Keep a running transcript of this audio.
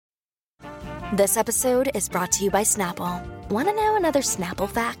This episode is brought to you by Snapple. Want to know another Snapple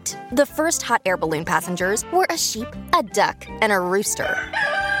fact? The first hot air balloon passengers were a sheep, a duck, and a rooster.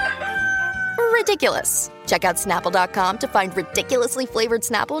 Ridiculous. Check out Snapple.com to find ridiculously flavored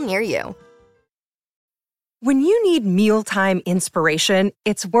Snapple near you. When you need mealtime inspiration,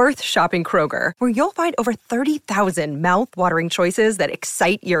 it's worth shopping Kroger, where you'll find over 30,000 mouth-watering choices that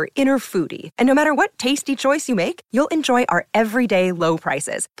excite your inner foodie. And no matter what tasty choice you make, you'll enjoy our everyday low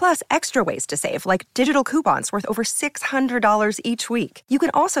prices, plus extra ways to save, like digital coupons worth over $600 each week. You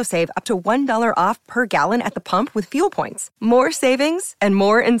can also save up to $1 off per gallon at the pump with fuel points. More savings and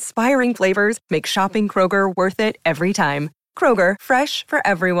more inspiring flavors make shopping Kroger worth it every time. Kroger, fresh for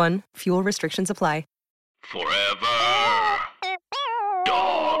everyone. Fuel restrictions apply. Forever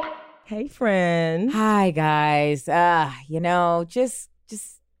Dog. Hey, friend. Hi, guys. Just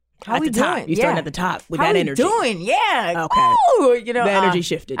how at we the top. doing? You're starting at the top with how that we energy. Doing? Yeah. Okay. Ooh, the energy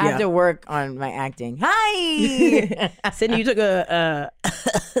shifted. I Yeah. have to work on my acting. Hi. Sydney, you took a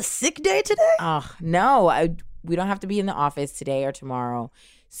sick day today? Oh no, we don't have to be in the office today or tomorrow.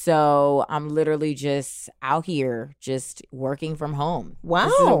 So I'm literally just out here, just working from home. Wow.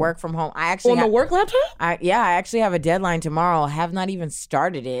 This is a work from home. I actually On the work laptop? I actually have a deadline tomorrow. I have not even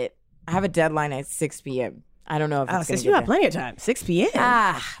started it. I have a deadline at 6 p.m. I don't know if it's since gonna you get have plenty of time. 6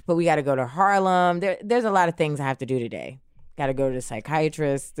 p.m. but we got to go to Harlem. There's a lot of things I have to do today. Got to go to the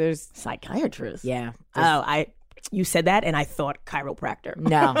psychiatrist. Psychiatrist? Yeah. You said that and I thought chiropractor.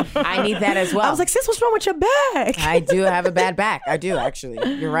 No, I need that as well. I was like, sis, what's wrong with your back? I do have a bad back. I do, actually.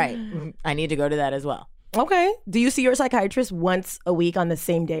 You're right. I need to go to that as well. Okay. Do you see your psychiatrist once a week on the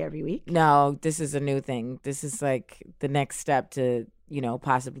same day every week? No, this is a new thing. This is like the next step to,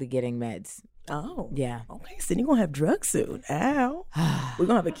 possibly getting meds. Oh. Yeah. Okay, Sydney gonna have drugs soon. Ow. We're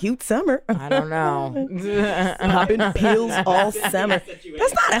gonna have a cute summer. I don't know. Popping pills all summer.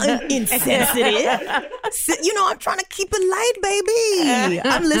 That's not insensitive. I'm trying to keep it light, baby.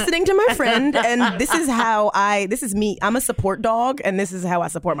 I'm listening to my friend, and this is me. I'm a support dog, and this is how I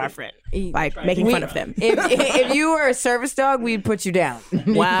support my friend, by making fun of them. If you were a service dog, we'd put you down.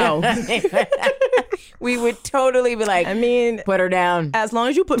 Wow. We would totally be like, put her down. As long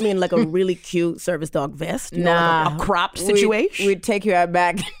as you put me in like a really cute service dog vest, like a cropped situation. We'd take you out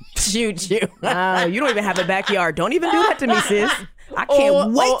back and shoot you. You don't even have a backyard. Don't even do that to me, sis. I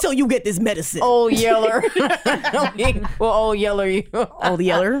can't wait till you get this medicine. Old Yeller. Well, Old Yeller you. Old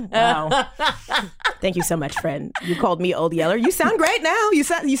Yeller? Wow. Thank you so much, friend. You called me Old Yeller. You sound great now. You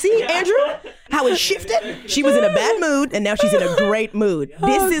see, Andrew, how it shifted? She was in a bad mood, and now she's in a great mood.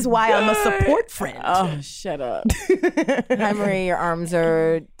 This is why I'm a support friend. Oh, shut up. Hi, Marie. Your arms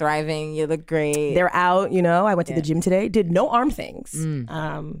are thriving. You look great. They're out, I went to the gym today. Did no arm things.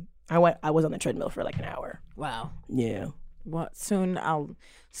 I was on the treadmill for like an hour. Wow. Yeah. Well, soon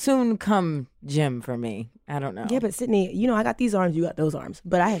come gym for me. I don't know. Yeah, but Sydney, I got these arms, you got those arms.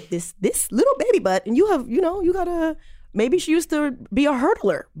 But I have this little baby butt, and you have, you got a, maybe she used to be a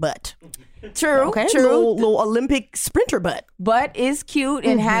hurdler butt. True, okay, true. Little Olympic sprinter butt. Butt is cute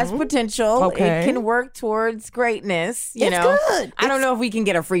and has potential. Okay. It can work towards greatness. It's good. I don't know if we can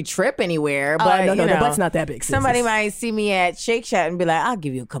get a free trip anywhere, but no, the butt's not that big. Sis. Somebody might see me at Shake Shack and be like, "I'll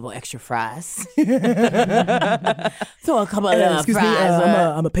give you a couple extra fries." Throw a couple of excuse fries. me,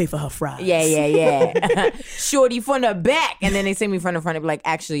 I'm gonna pay for her fries. Yeah. Shorty from the back, and then they see me from the front and be like,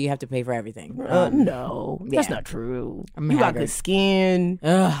 "Actually, you have to pay for everything." No, that's not true. I'm you haggard. got good skin.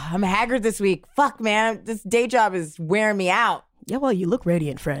 I'm haggard this week. Fuck, man, this day job is wearing me out. Yeah, well, you look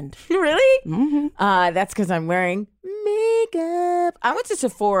radiant, friend. Really? Mm-hmm. That's because I'm wearing makeup. I went to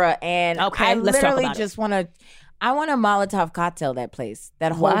Sephora and I let's talk literally about just want to. I want a Molotov cocktail. That place,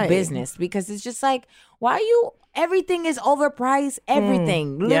 that whole business, because it's just like, why you? Everything is overpriced.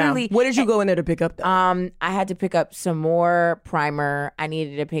 Everything, literally. What did you go in there to pick up? Though? I had to pick up some more primer. I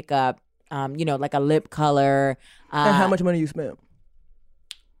needed to pick up, like a lip color. And how much money you spent?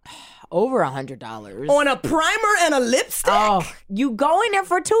 Over $100 on a primer and a lipstick. Oh, you go in there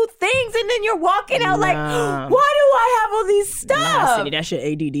for two things and then you're walking out like, why do I have all these stuff? Nah, Cindy, that's your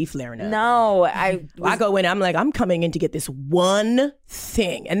ADD flaring up. No, I go in. I'm like, I'm coming in to get this one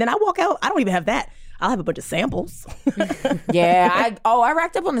thing, and then I walk out. I don't even have that. I'll have a bunch of samples. Yeah, I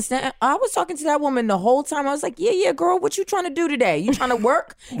racked up on the stand. I was talking to that woman the whole time. I was like, yeah, girl, what you trying to do today? You trying to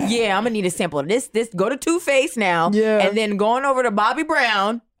work? Yeah, I'm gonna need a sample of this. Go to Too Faced now, and then going over to Bobby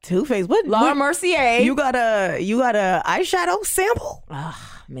Brown. Too Faced. What? Laura Mercier. You got a eyeshadow sample?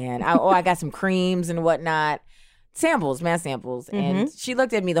 Oh man. I got some creams and whatnot. Samples, mass samples. And she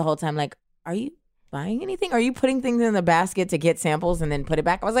looked at me the whole time like, are you buying anything? Are you putting things in the basket to get samples and then put it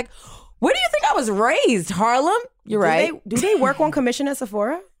back? I was like, where do you think I was raised, Harlem? You're right. Do they work on commission at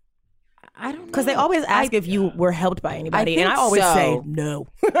Sephora? I don't know. Because they always ask if you were helped by anybody, and I always say no.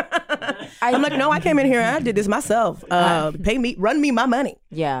 I'm like, no, I came in here and I did this myself. Pay me, run me my money.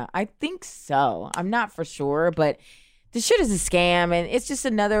 Yeah, I think so. I'm not for sure, but the shit is a scam, and it's just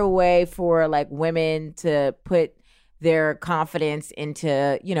another way for like women to put their confidence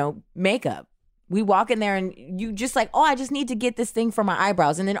into, you know, makeup. We walk in there and you just like, oh, I just need to get this thing for my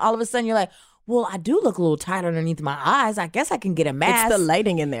eyebrows. And then all of a sudden you're like, well, I do look a little tight underneath my eyes. I guess I can get a mask. It's the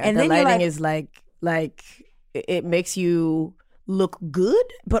lighting in there. And the lighting is like it makes you look good,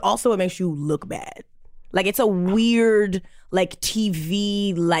 but also it makes you look bad. Like it's a weird like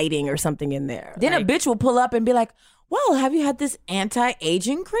TV lighting or something in there. Then a bitch will pull up and be like, well, have you had this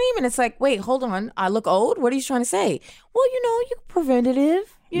anti-aging cream? And it's like, wait, hold on. I look old? What are you trying to say? Well, you know, you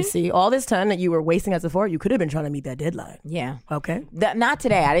preventative. You see, all this time that you were wasting at Sephora, you could have been trying to meet that deadline. Yeah. Okay. Not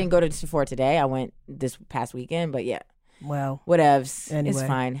today. I didn't go to Sephora today. I went this past weekend, but yeah. Well. Whatevs. Anyway. It's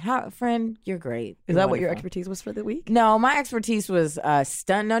fine. Friend, you're great. Is that what your expertise was for the week? No, my expertise was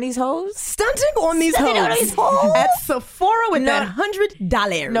stunting on these hoes. Stunting on these hoes? At Sephora with that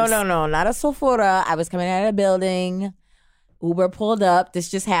 $100. No, not a Sephora. I was coming out of a building. Uber pulled up. This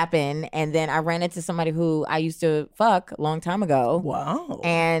just happened. And then I ran into somebody who I used to fuck a long time ago. Wow.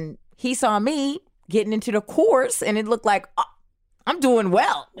 And he saw me getting into the course, and it looked like, oh, I'm doing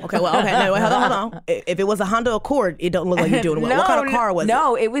well. Okay. No, hold on. If it was a Honda Accord, it don't look like you're doing well. What kind of car was it?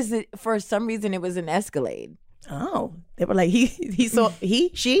 No, it was, for some reason, it was an Escalade. Oh. They were like, he saw,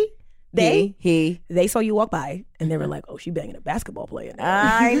 they saw you walk by, and they were like, oh, she banging a basketball player now.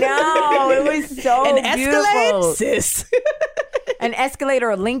 I know. It was so an beautiful. Escalade, sis. An Escalade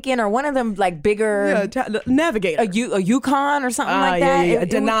or a Lincoln or one of them like bigger. Yeah, Navigator. A Yukon or something like that. Yeah. A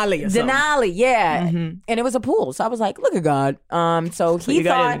Denali or something. Denali, yeah. Mm-hmm. And it was a pool. So I was like, look at God. So he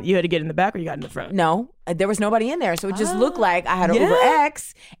thought. You had to get in the back or you got in the front? No, there was nobody in there. So it just looked like I had an Uber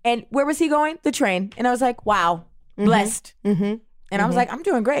X. And where was he going? The train. And I was like, wow, blessed. Mm-hmm. And I was like, I'm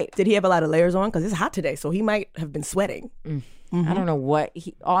doing great. Did he have a lot of layers on? Because it's hot today, so he might have been sweating. I don't know what.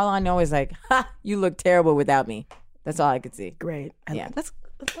 All I know is like, you look terrible without me. That's all I could see. Great. Yeah. Let's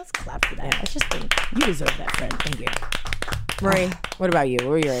clap for that. I just think you deserve that, friend. Thank you. Marie, what about you? What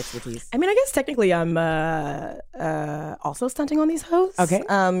were your expertise? I mean, I guess technically I'm also stunting on these hoes. Okay.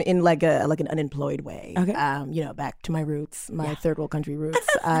 In like an unemployed way. Okay. Back to my roots, my third world country roots.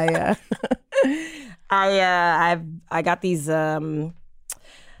 I got these.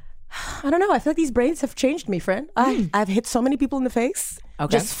 I don't know. I feel like these braids have changed me, friend. I've hit so many people in the face.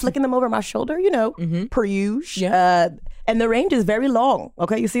 Okay. Just flicking them over my shoulder, per usual. Yeah. And the range is very long.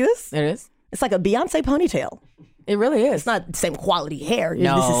 Okay, you see this? It is. It's like a Beyonce ponytail. It really is. It's not the same quality hair.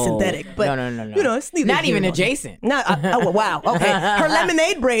 No. This is synthetic. But No. It's neither not even here nor adjacent. there. Oh, wow. Okay. Her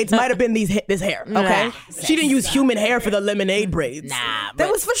lemonade braids might have been this hair. Okay. Nah. She didn't use human hair for the lemonade braids. Nah. That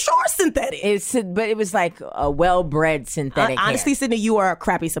was for sure synthetic. But it was like a well-bred synthetic hair. Honestly, Sydney, you are a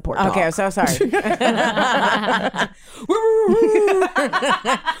crappy support dog. Okay, I'm so sorry.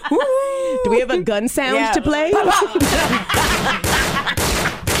 Do we have a gun sound to play?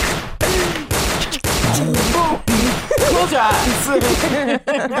 Close your eyes.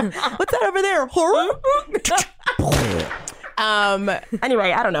 What's that over there? Horror?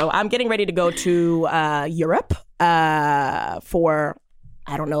 Anyway, I don't know. I'm getting ready to go to Europe for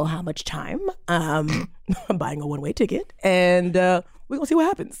I don't know how much time. I'm buying a one-way ticket, and we're gonna see what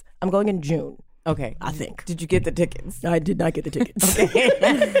happens. I'm going in June. Okay. I think. Did you get the tickets? I did not get the tickets.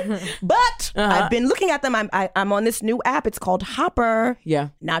 But I've been looking at them. I'm on this new app. It's called Hopper. Yeah.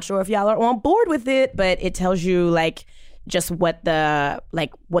 Not sure if y'all are on board with it, but it tells you like just what the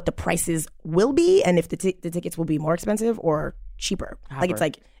prices will be and if the tickets will be more expensive or cheaper. Hopper.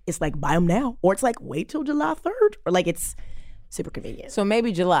 Like it's like buy them now, or it's like wait till July 3rd, or like it's super convenient. So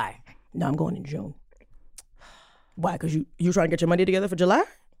maybe July. No, I'm going in June. Why? Because you trying to get your money together for July?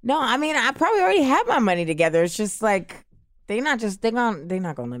 No, I mean I probably already have my money together. It's just like they're not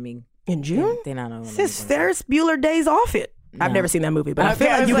gonna let me in June. They're not gonna let me. Sis, Ferris Bueller Days Off it. No. I've never seen that movie, but I feel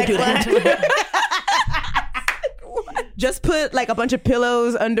like you could do that. Just put like a bunch of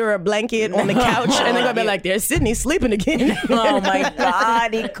pillows under a blanket on the couch, and they're gonna be like, "There's Sydney sleeping again." Oh my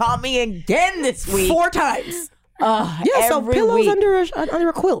God, he caught me again this week 4 times. Yeah, so pillows under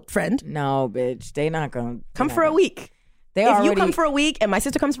a quilt, friend. No, bitch, they not gonna come for a week. If you come for a week and my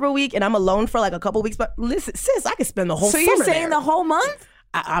sister comes for a week and I'm alone for like a couple weeks, but listen, sis, I could spend the whole summer So you're saying there. the whole month?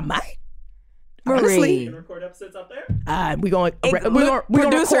 I might. Honestly, Can record episodes up there? we're going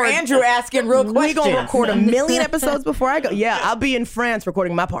Producer record, Andrew asking real questions. We're going to record 1 million episodes before I go. Yeah, I'll be in France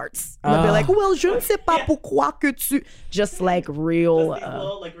recording my parts. And I'll be like, well, je ne sais pas pourquoi que tu... Just like real... Just these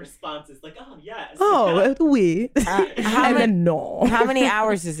little like responses, like, oh, yes. Oh, oui. How many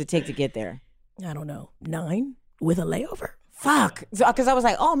hours does it take to get there? I don't know. 9 with a layover. Fuck. Because I was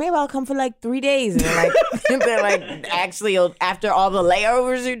like, oh, maybe I'll come for like 3 days. And they're like, actually, after all the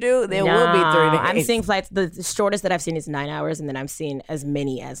layovers you do, there will be 3 days. I'm seeing flights. The shortest that I've seen is 9 hours, and then I've seen as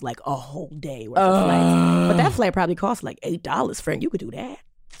many as like a whole day worth of flights. But that flight probably costs like $8, friend. You could do that.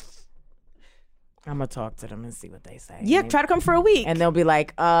 I'm going to talk to them and see what they say. Yeah, try to come for a week. And they'll be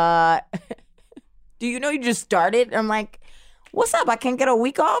like, do you know you just started? I'm like, what's up? I can't get a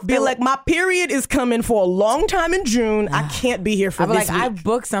week off? Be like, my period is coming for a long time in June. I can't be here for this week. I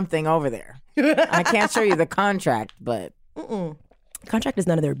booked something over there. I can't show you the contract, but... Contract is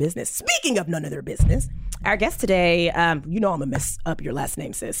none of their business. Speaking of none of their business, our guest today, you know I'm going to mess up your last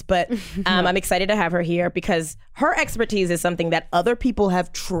name, sis, but I'm excited to have her here because her expertise is something that other people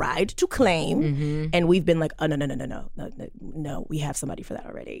have tried to claim, and we've been like, oh, no, we have somebody for that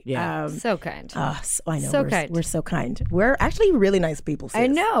already. Yeah. So kind. I know. So kind. We're so kind. We're actually really nice people, sis. I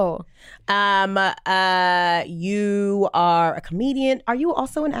know. You are a comedian. Are you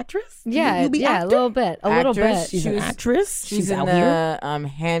also an actress? Yeah, You be yeah, actor? a little bit. She's an actress. She's in out the here.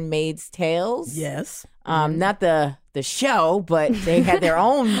 Handmaid's Tales. Yes. Not the show, but they had their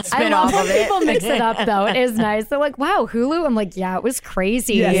own I spin-off love of when it. people mix it up, though. It is nice. They're like, wow, Hulu? I'm like, yeah, it was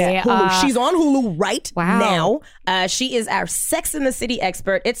crazy. Yes. Hulu. She's on Hulu right Wow. now. She is our Sex in the City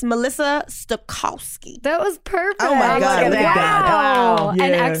expert. It's Melissa Stokoski. That was perfect. Oh my God, Look look at at that. Wow. Yeah.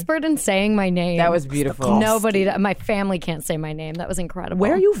 An expert in saying my name. That was beautiful. Nobody, my family can't say my name. That was incredible.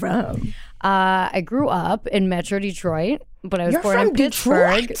 Where are you from? I grew up in Metro Detroit, but I was You're born from in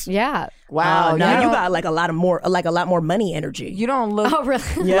Pittsburgh. Detroit? Yeah. Wow. Now you don't- got like a lot more money energy. You don't look... Oh, really?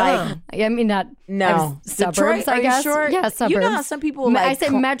 Yeah. I mean, not No. suburbs, Detroit, I are you guess. sure? Yeah, suburbs. You know how some people I like... say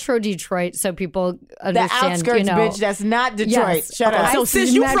Metro Detroit so people the understand, outskirts, you know. bitch, that's not Detroit. Yes. Shut Okay. up. So I sis,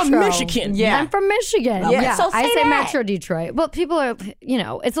 say you from Metro. Michigan. Yeah. I'm from Michigan. Okay. Yeah. So I say say that. Metro Detroit. Well, people are, you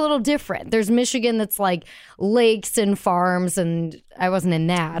know, it's a little different. There's Michigan that's like lakes and farms, and I wasn't in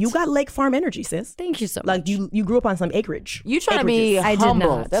that. You got lake farm energy, sis. Thank you so much. Like you grew up on some acreage. You trying to be I did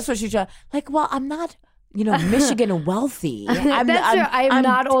humble. not. That's what you try. Like, well, I'm not, Michigan wealthy. I'm True. I'm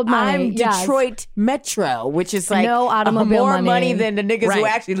not old money. I'm Yes. Detroit Metro, which is like No automobile more money. than the niggas who Right.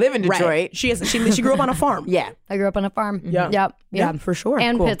 actually live in Detroit. Right. She grew up on a farm. Yeah. I grew up on a farm. Yeah. Yep. Yeah, for sure.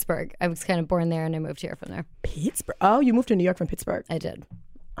 And Cool. Pittsburgh. I was kind of born there, and I moved here from there. Pittsburgh. Oh, you moved to New York from Pittsburgh. I did.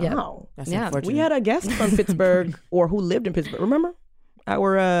 Yeah. Oh. That's Yeah. unfortunate. We had a guest from Pittsburgh or who lived in Pittsburgh. Remember?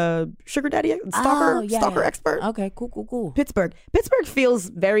 Our sugar daddy stalker expert. Okay, cool. Pittsburgh feels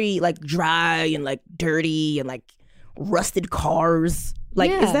very like dry and like dirty and like rusted cars.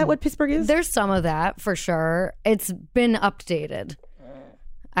 Like, Yeah. is that what Pittsburgh is? There's some of that for sure. It's been updated,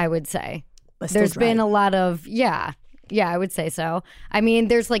 I would say. But still There's dry. been a lot of, yeah, I would say so. I mean,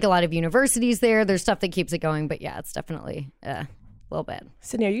 there's like a lot of universities there. There's stuff that keeps it going, but yeah, it's definitely a little bit.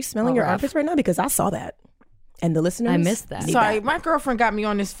 Sydney, are you smelling your rough. armpits right now? Because I saw that. And the listeners, I missed that. need Sorry, my girlfriend got me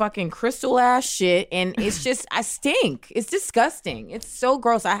on this fucking crystal ass shit, and it's just, I stink. It's disgusting. It's so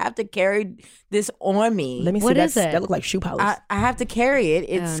gross. I have to carry this on me. Let me see. What is That's- it? That look like shoe polish. I have to carry it.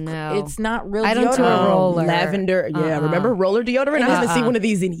 It's no. it's not real I don't do a deodorant. roller. Lavender. Yeah, remember roller deodorant? I haven't seen one of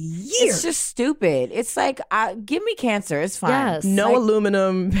these in years. It's just stupid. It's like, give me cancer. It's fine. Yes. no Like,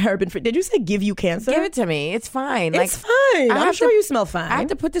 aluminum, paraben free. Did you say give you cancer? give it to me. It's fine. It's fine. I I'm have sure to- you smell fine. I have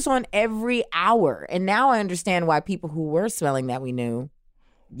to put this on every hour, and now I understand why people who were smelling that we knew.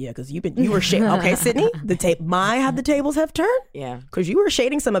 Yeah, because you were shading. Okay, Sydney, how the tables have turned. Yeah. Because you were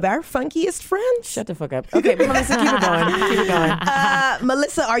shading some of our funkiest friends. Shut the fuck up. Okay, Melissa, keep it going. Keep it going.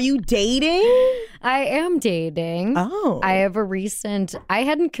 Melissa, are you dating? I am dating. Oh. I have I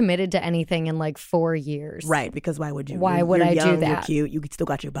hadn't committed to anything in like 4 years. Right, because why would you? Why You're would I do young, that? You're cute. You still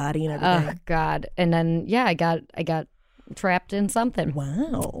got your body and Oh everything. God. And then, yeah, I got trapped in something.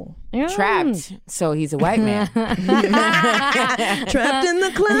 Wow. Yeah. Trapped. So he's a white man. Trapped in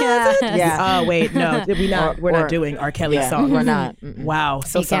the closet. Yeah. Oh wait, no, we're not doing R. Kelly Yeah, song. we're not. Wow.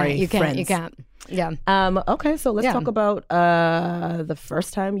 So You sorry, can't, you friends. can't. Yeah. Okay, so let's Yeah. talk about the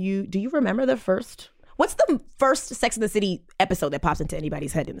first time do you remember the first? What's the first Sex and the City episode that pops into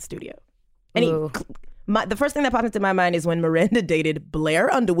anybody's head in the studio? Ooh. The first thing that pops into my mind is when Miranda dated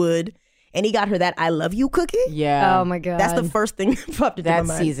Blair Underwood and he got her that I love you cookie. Yeah. Oh my God. That's the first thing that popped into my That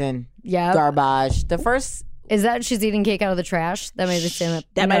mind. season. Yeah. Garbage. The first Is that she's eating cake out of the trash? That might be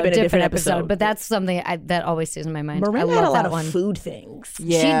That might have been a different episode. But that's something that always stays in my mind. Miranda I had love a lot that of one. food things.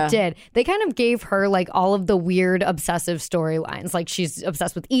 Yeah. She did. They kind of gave her like all of the weird obsessive storylines. Like she's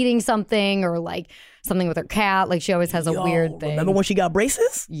obsessed with eating something or like something with her cat. Like she always has a weird thing. Remember when she got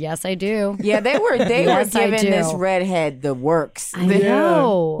braces? Yes, I do. Yeah, they were Yes, I giving do. this redhead the works. I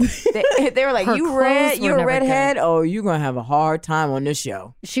know. They were like, Her you're clothes were a never redhead? Oh, you're going to have a hard time on this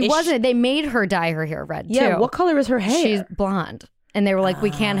show. She wasn't. They made her dye her hair red Yeah. too. What color is her hair? She's blonde. And they were like, we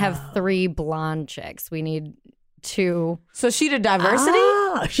can't have 3 blonde chicks. We need 2. So she the diversity?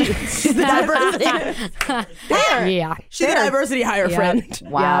 She's the diversity. Yeah. She's the diversity hire friend.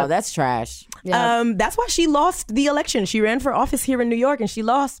 Wow, Yeah. that's trash. Yeah. That's why she lost the election. She ran for office here in New York, and she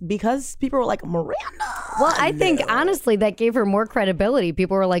lost because people were like, Miranda. Well, I think honestly that gave her more credibility.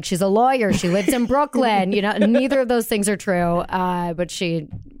 People were like, she's a lawyer. She lives in Brooklyn. You know, neither of those things are true. But she,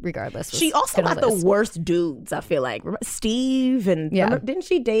 regardless, was She also gonna got lose. the worst dudes, I feel like. Remember Steve and didn't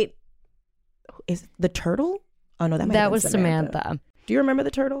she date is the turtle? Oh no, that might have That been was Samantha. Do you remember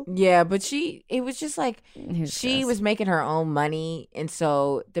the turtle? Yeah, but it was just like Who's she this? was making her own money. And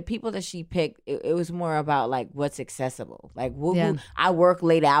so the people that she picked, it was more about like what's accessible. Like, Yeah. I work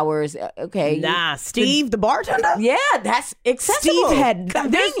late hours. Okay. Nah, Steve, the bartender? Yeah, that's accessible. Steve had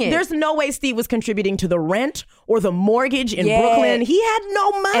Convenient. there's no way Steve was contributing to the rent or the mortgage in Yeah. Brooklyn. He had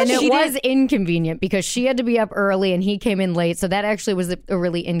no money. And it was inconvenient because she had to be up early and he came in late. So that actually was a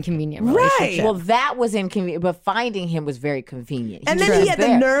really inconvenient relationship. Well, that was inconvenient, but finding him was very convenient. and was then he just had the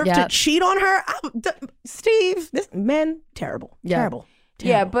there. nerve to Yep. cheat on her. Steve, this man, terrible. Yeah. Terrible.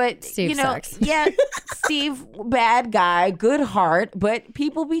 Yeah, but Steve you know, sucks. yeah, Steve, bad guy, good heart, but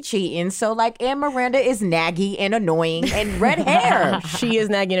people be cheating. So like, and Miranda is naggy and annoying and red hair, She is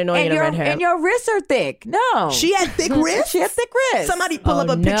nagging and annoying and and your red hair. and your wrists are thick. No, She had thick wrists? She had thick wrists. Somebody pull Oh, up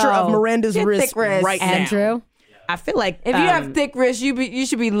a picture of no. Miranda's She had wrist thick wrists. right now. Andrew? I feel like If you have thick wrists, you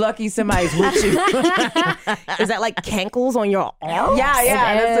should be lucky somebody's with you. is that like cankles on your arm? yeah,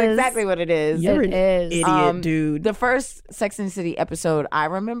 that's is. exactly what it is. You're It an is. idiot, dude. The first Sex and the City episode I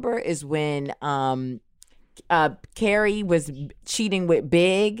remember is when Carrie was cheating with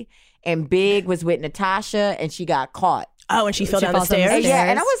Big, and Big was with Natasha, and she got caught. Oh, and she fell down the falls down the stairs. stairs. Yeah,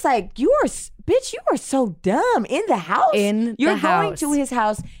 and I was like, bitch, you are so dumb in the house. You're the going house. to his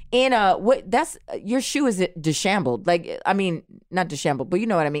house in a your shoe is disheveled. Like, I mean, not disheveled, but you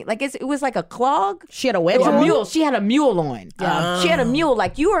know what I mean. Like it was like a clog. She had a wedge Or a on? mule. She had a mule on. She had a mule.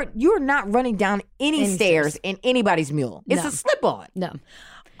 Like you are not running down any stairs in anybody's mule. It's a slip on. No.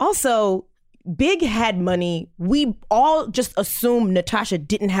 Also, Big had money. We all just assumed Natasha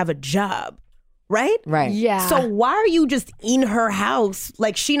didn't have a job, right? Right. Yeah. So why are you just in her house?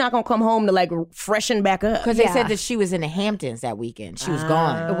 Like she not gonna come home to like freshen back up? Because they Yeah. said that she was in the Hamptons that weekend. She was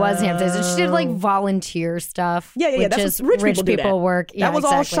gone. It was Hamptons. And she did like volunteer stuff. Yeah. Which That's is what rich people do that. work. Yeah, that was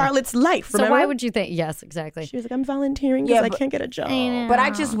all exactly. Charlotte's life. So Remember? why would you think? Yes, exactly. She was like, I'm volunteering because Yeah, I but- can't get a job. But I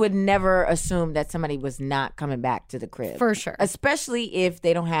just would never assume that somebody was not coming back to the crib. For sure. Especially if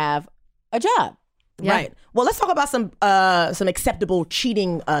they don't have a job. Yeah. Right. Well, let's talk about some acceptable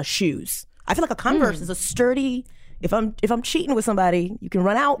cheating shoes. I feel like a Converse is a sturdy. If I'm cheating with somebody, you can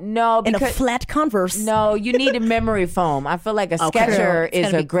run out. No, in a because- flat Converse. No, you need a memory foam. I feel like a Okay. Skechers It's is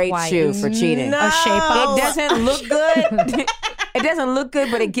gotta a be great quiet. shoe for cheating. No. A shape up. It doesn't look good. It doesn't look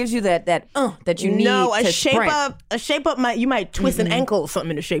good, but it gives you that you need No, a to shape sprint. up. A shape up you might twist an ankle or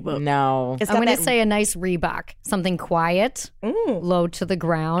something in a shape up. No. It's I'm got going to that- say a nice Reebok. Something quiet, low to the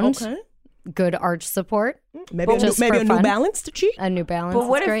ground, Okay. good arch support. Maybe Just maybe for a New fun. Balance to cheat. A New Balance. But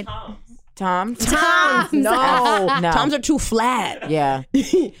what is if- great. Tom? Toms, no, No. Toms are too flat. Yeah.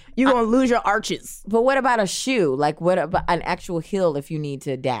 You're gonna lose your arches. But what about a shoe? Like what about an actual heel if you need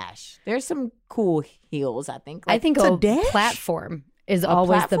to dash? There's some cool heels, I think. I Like, think to a dash? platform is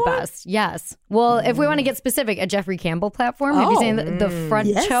always platform? the best. Yes. Well, if we want to get specific, a Jeffrey Campbell platform. Have you seen the front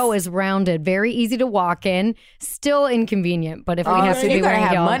yes. toe is rounded, very easy to walk in, still inconvenient. But if we have so to you be gotta wearing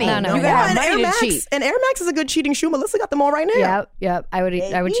have heel, money. no, no, You no. gotta have and money Air to Max, cheat. and Air Max is a good cheating shoe. Melissa got them all right now. Yep. I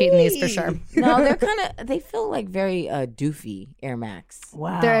would cheat in these for sure. no, they feel like very doofy Air Max.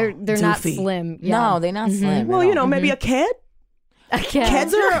 Wow, They're not Doofy. slim. Yeah. No, they're not slim. Well, at you know, all. maybe a Ked.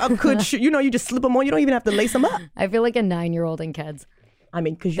 Keds are a good shoe. You know, you just slip them on. You don't even have to lace them up. I feel like a 9-year-old in Keds. I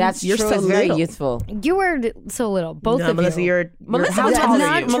mean, because That's you're true. so It's very little. youthful. You were so little. Both No, of Melissa, you. you're Melissa how was tall about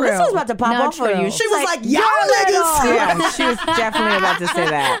are to- you? Melissa was about to pop Not off on true. you. She was like, y'all niggas. Yeah, she was definitely about to say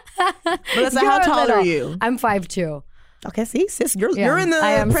that. Melissa, how You're tall little. are you? I'm 5'2". Okay, see, sis, you're Yeah, in the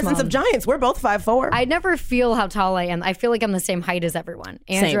I am presence small. of giants. We're both 5'4". I never feel how tall I am. I feel like I'm the same height as everyone.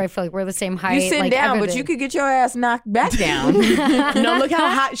 Andrew, Same. I feel like we're the same height. You sitting like down, but everything. you could get your ass knocked back down. No, look how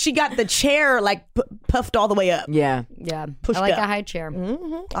high she got the chair like puffed all the way up. Yeah. Yeah. Pushed I like up. a high chair.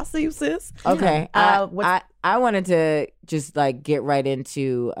 I see you, sis. Okay. what's- I wanted to just like get right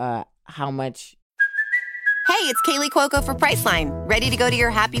into how much. Hey, it's Kaylee Cuoco for Priceline. Ready to go to your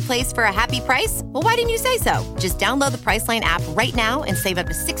happy place for a happy price? Well, why didn't you say so? Just download the Priceline app right now and save up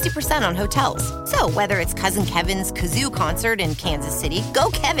to 60% on hotels. So whether it's Cousin Kevin's Kazoo Concert in Kansas City, go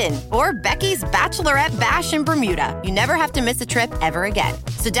Kevin, or Becky's Bachelorette Bash in Bermuda, you never have to miss a trip ever again.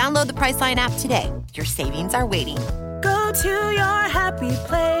 So download the Priceline app today. Your savings are waiting. Go to your happy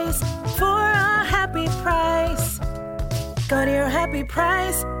place for a happy price. Go to your happy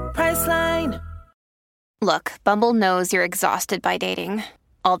price, Priceline. Look, Bumble knows you're exhausted by dating.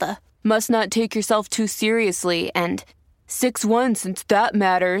 All the must not take yourself too seriously and 6'1" since that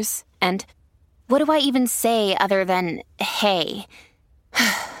matters. And what do I even say other than hey?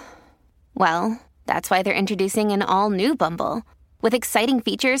 Well, that's why they're introducing an all-new Bumble with exciting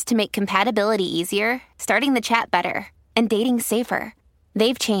features to make compatibility easier, starting the chat better, and dating safer.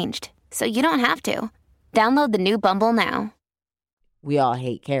 They've changed, so you don't have to. Download the new Bumble now. We all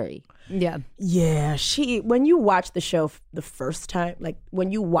hate Carrie. Yeah. Yeah, when you watch the show the first time, like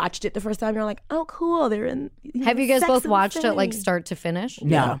when you watched it the first time, you're like, oh, cool. They're in. Have you guys Sex both and watched it like City. start to finish?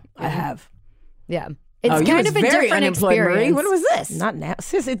 No. I have. Yeah. It's you kind was of a very different unemployed, Marie. experience. When was this? Not now.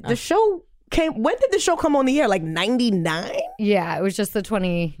 Sis, the show came. When did the show come on the air? Like 99? Yeah, it was just the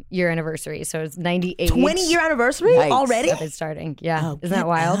 20-year anniversary. So it's 98. 20-year anniversary Yikes. already? Of it starting. Yeah. Oh, Isn't that get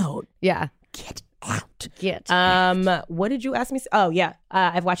wild? out. Yeah. Get out. Get. What did you ask me? Oh, yeah.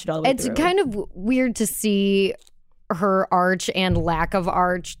 I've watched it all the way It's through. kind of weird to see her arch and lack of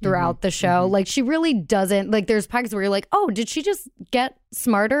arch throughout the show. Like she really doesn't, like there's pockets where you're like, oh, did she just get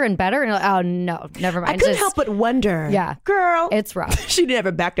smarter and better? And you're like, oh no, never mind. I couldn't Just- help but wonder. Yeah. Girl. It's rough. She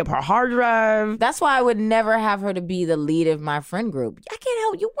never backed up her hard drive. That's why I would never have her to be the lead of my friend group. I can't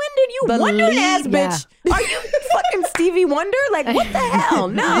help you. When did you The wondering lead? ass bitch? Are you fucking Stevie Wonder? Like what the hell?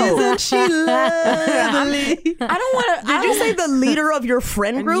 No. Isn't she lovely? I don't want to. Did you say the leader of your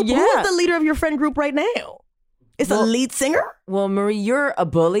friend group? Yeah. Who is the leader of your friend group right now? It's a lead singer? Well, Marie, you're a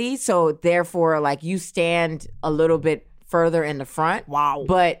bully, so therefore, like you stand a little bit further in the front. Wow.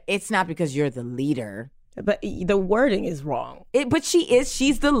 But it's not because you're the leader. But the wording is wrong. But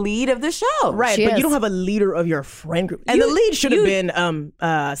she's the lead of the show. Right, She but is. you don't have a leader of your friend group. And the lead should have been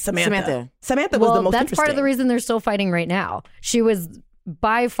Samantha. Samantha was the most that's interesting. part of the reason they're still fighting right now. She was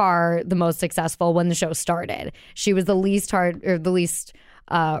by far the most successful when the show started. She was the least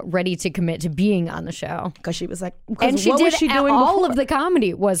ready to commit to being on the show. Because she was like, And she what did was she doing all before? of the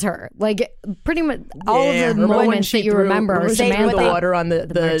comedy was her. Like pretty much all Yeah, of the remember when moments she that you threw- remember. remember she threw Samantha, the water on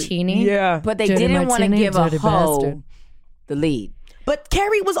the martini. Yeah. But they Dirty didn't want to martini, give a dirty hoe bastard. the lead. But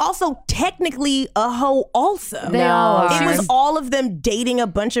Carrie was also technically a hoe also. They all are. It was all of them dating a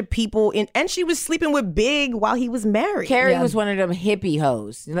bunch of people, and she was sleeping with Big while he was married. Carrie was one of them hippie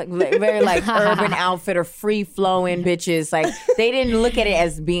hoes, very like urban outfitter, free flowing bitches. Like they didn't look at it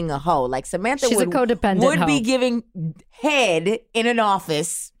as being a hoe. Like Samantha She's a codependent would be hoe. giving head in an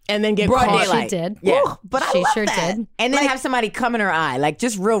office and then get broad caught. daylight. She did. Yeah. Ooh, but I She love sure that. did. And then have somebody come in her eye, like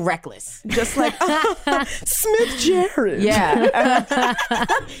just real reckless. Just like Smith Jared. Yeah.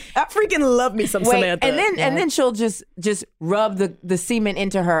 I freaking love me some Samantha. and then she'll just rub the semen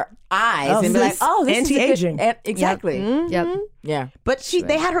into her eyes Oh, and be like, this "Oh, this anti-aging. is a good, exactly." Yep. Yeah. But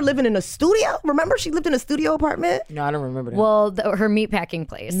they had her living in a studio. Remember, she lived in a studio apartment. No, I don't remember that. Well, her meatpacking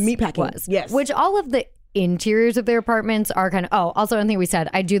place. Meatpacking, was. yes. Which all of the interiors of their apartments are kind of. Oh, also, I think we said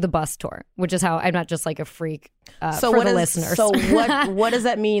I do the bus tour, which is how I'm not just like a freak So for what the is- listeners. So what does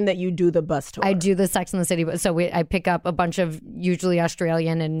that mean that you do the bus tour? I do the Sex and the City. So I pick up a bunch of usually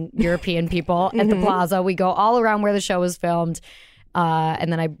Australian and European people at the plaza. We go all around where the show was filmed. And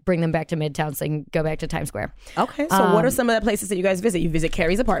then I bring them back to Midtown so they can go back to Times Square. Okay, so what are some of the places that you guys visit? You visit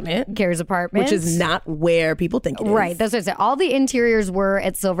Carrie's apartment. Carrie's apartment. Which is not where people think it is. Right. That's what I said. All the interiors were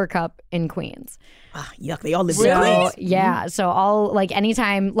at Silver Cup in Queens. Yuck, they all live So, in Queens? yeah. So all like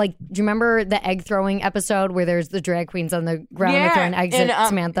anytime, like, do you remember the egg throwing episode where there's the drag queens on the ground and they're throwing eggs in, at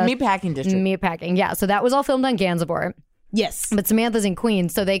Samantha? Meatpacking District. Meatpacking. Yeah. So that was all filmed on Gansevoort. Yes. But Samantha's in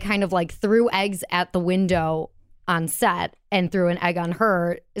Queens. So they kind of like threw eggs at the window on set and threw an egg on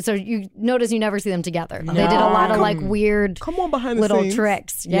her. So you notice you never see them together. They did a lot of like weird Come on behind the little scenes.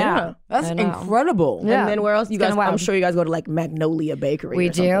 tricks. Yeah. That's I know. incredible. Yeah. And then where else? You It's kinda guys? I'm wild. sure you guys go to like Magnolia Bakery. We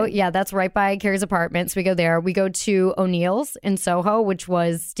or do. something. Yeah, that's right by Carrie's apartment. So we go there. We go to O'Neill's in Soho, which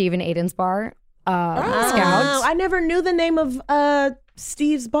was Steve and Aiden's bar. Oh, Scout. I never knew the name of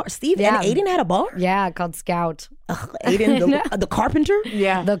Steve's bar. Steve Yeah. and Aiden had a bar. Yeah, called Scout. Aiden, the carpenter.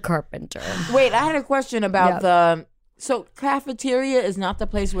 Yeah. The Carpenter. Wait, I had a question about the So cafeteria is not the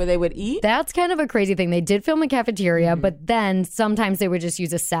place where they would eat? That's kind of a crazy thing. They did film a cafeteria, but then sometimes they would just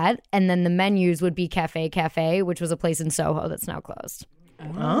use a set, and then the menus would be Cafe, which was a place in Soho that's now closed.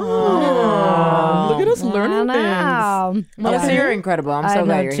 Oh, look at us learning things. Melissa, you're incredible. I'm so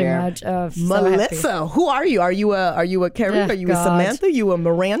glad you're here. Much. Oh, Melissa, who are you? Are you a Carrie? Are you a Samantha? Are you a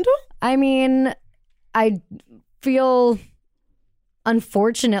Miranda? I mean, I feel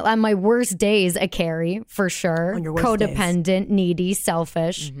unfortunate. On my worst days, a Carrie for sure. On your worst Codependent, needy,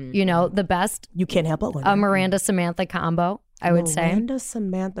 selfish. You know, the best. You can't help but wonder. A Miranda Samantha combo, I would say. Miranda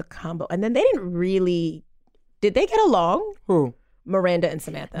Samantha combo, and then they didn't really. Did they get along? Who? Miranda and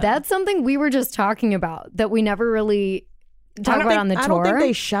Samantha. That's something we were just talking about that we never really talk about on the tour. I don't think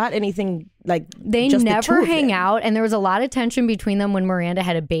they shot anything like they just never the two of hang them. out, and there was a lot of tension between them when Miranda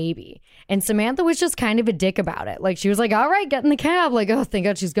had a baby, and Samantha was just kind of a dick about it. Like she was like, "All right, get in the cab." Like, oh, thank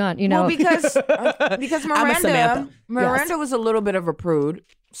God she's gone. You know, Well, because Samantha. Miranda was a little bit of a prude.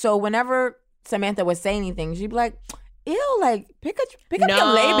 So whenever Samantha would say anything, she'd be like, ew, like pick up your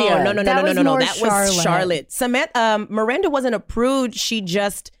labia. No. That was more That was Charlotte. Charlotte. Samantha, Miranda wasn't a prude.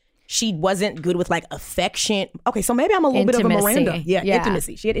 She wasn't good with like affection. Okay, so maybe I'm a little bit of a Miranda. Yeah,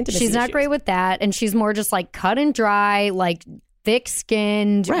 intimacy. She had intimacy. She's not issues. great with that, and she's more just like cut and dry, like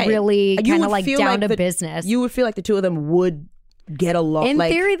thick-skinned, Right. really You kind would of like feel down like to the- business. You would feel like the two of them would get along. In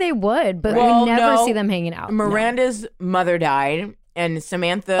like, theory, they would, but Well, we never no. see them hanging out. Miranda's mother died, and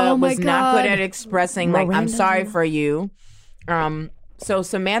Samantha Oh my was not good God. at expressing like, I'm sorry for you. So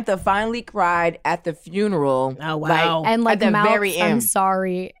Samantha finally cried at the funeral. Oh, wow. And like at the mouths, very end. I'm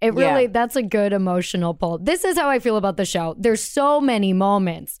sorry. It really, that's a good emotional pull. This is how I feel about the show. There's so many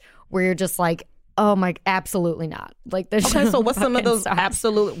moments where you're just like, oh my, absolutely not. Like the Okay, show so what's some of fucking those sucks.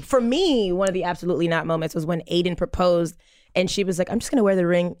 absolute? For me, one of the absolutely not moments was when Aiden proposed, and she was like, "I'm just gonna wear the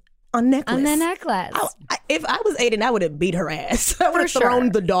ring on necklace." On the necklace. If I was Aiden, I would have beat her ass. I would have For thrown sure.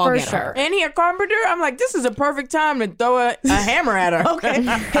 the dog For at sure. her. And here, Carpenter, I'm like, this is a perfect time to throw a hammer at her. Okay,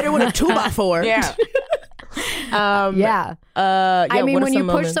 hit her with a 2x4. Yeah. Yeah. I mean, what are when you some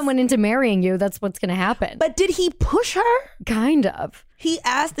push moments? someone into marrying you, that's what's going to happen. But did he push her? Kind of. He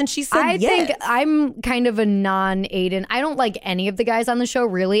asked, and she said I yes. think I'm kind of a non-Aiden. I don't like any of the guys on the show,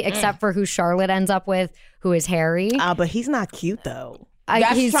 really, except for who Charlotte ends up with, who is Harry. But he's not cute though.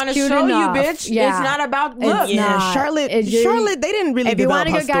 That's He's trying to cute show enough. you, bitch. Yeah. It's not about It's look. not. Charlotte. They didn't really If you develop want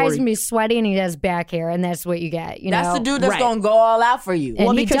a her good guy, he's story. gonna be sweaty and he has back hair, and that's what you get. You That's know? the dude that's Right. gonna go all out for you. And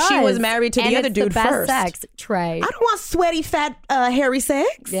Well, he because she was does. married to the And other it's dude the best first. sex, Trey. I don't want sweaty, fat, hairy sex.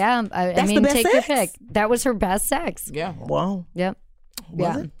 Yeah, I That's mean, the best take your sex? pick. That was her best sex. Yeah. Wow. Yep. Was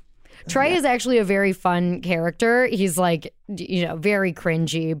Yeah. it? Trey is actually a very fun character. He's like, very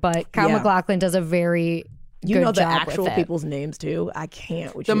cringy, but Kyle Yeah. MacLachlan does a very You good know the job actual with it. people's names too. I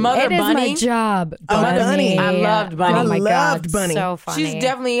can't. With The you. mother It is my Bunny. job. Bunny. I loved Bunny. Oh my I loved God, Bunny. so funny. She's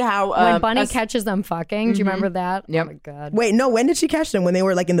definitely how when Bunny catches them fucking. Do you remember that? Yep. Oh my God. Wait, no. When did she catch them? When they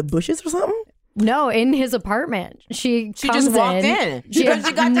were like in the bushes or something? No, in his apartment. She She comes just walked in. She Because has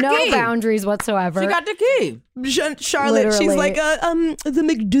she got the no key. boundaries whatsoever. She got the key. Charlotte, she's Literally. like, the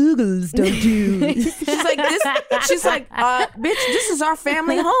McDougals don't do. She's like this. She's like, bitch, this is our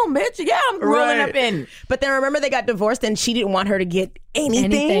family home, bitch. Yeah, I'm rolling Right. up in. But then remember they got divorced and she didn't want her to get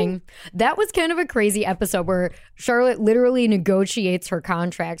anything. That was kind of a crazy episode where Charlotte literally negotiates her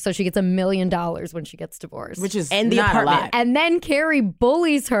contract so she gets $1 million when she gets divorced. Which is And the not apartment. a lot. And then Carrie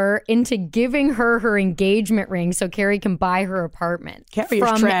bullies her into giving her engagement ring so Carrie can buy her apartment Carrie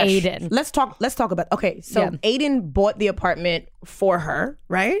from is trash. Aiden. Let's talk about. Okay, so Yeah. Aiden bought the apartment for her,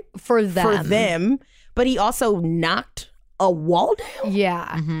 right? For them. But he also knocked a wall down.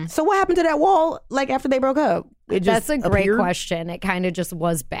 Yeah. So what happened to that wall? Like after they broke up, it just That's a great appeared? question. It kind of just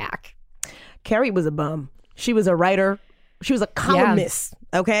was back. Carrie was a bum. She was a writer. She was a columnist.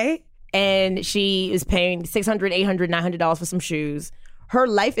 Okay, and she is paying $600, $800, $900 for some shoes. Her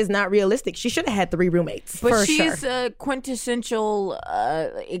life is not realistic. She should have had 3 roommates. But For she's a quintessential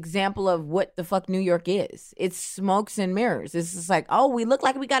example of what the fuck New York is. It's smokes and mirrors. It's just like, oh, we look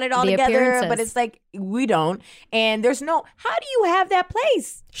like we got it all The together, appearances. but it's like we don't. And there's no. How do you have that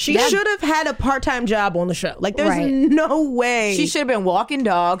place? She should have had a part-time job on the show. Like, there's Right. no way. She should have been walking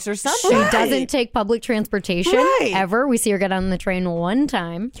dogs or something. She Right. doesn't take public transportation Right. ever. We see her get on the train one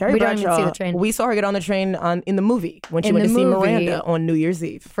time. Carrie we don't even see Bradshaw, the train. We saw her get on the train in the movie when she In went the to see movie. Miranda on New Year's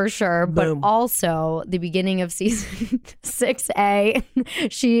Eve. For sure, Boom. but also the beginning of season 6A,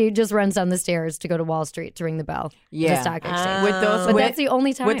 she just runs down the stairs to go to Wall Street to ring the bell. Yeah. The stock exchange. With those, but with, that's the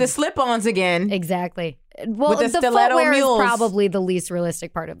only time. with the slip-ons again. Exactly. Well, With the the stiletto footwear mules. is probably the least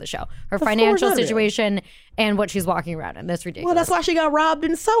realistic part of the show. Her financial situation and what she's walking around in. That's ridiculous. Well, that's why she got robbed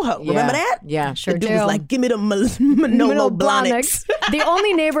in Soho. Remember that? Yeah. Sure The dude do. was like, give me the Manolo Blahniks. The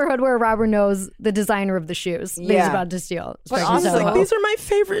only neighborhood where Robert knows the designer of the shoes that he's Yeah. about to steal. But Especially also- Soho. Like, these are my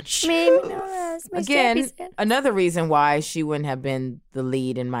favorite shoes. Again, another reason why she wouldn't have been the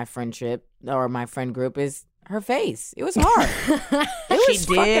lead in my friendship or my friend group is her face. It was hard. It was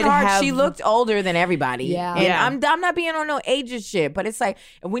fucking hard. She looked older than everybody. Yeah. And I'm not being on no ages shit, but it's like,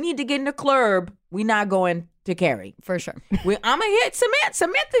 if we need to get in the club, we not going to Carrie. For sure. I'm going to hit Samantha.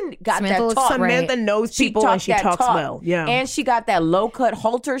 Samantha got Samantha that looks talk. great. Samantha knows people and she that talks talk. well. Yeah. And she got that low-cut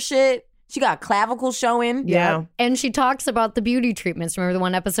halter shit. She got clavicle showing. Yeah. And she talks about the beauty treatments. Remember the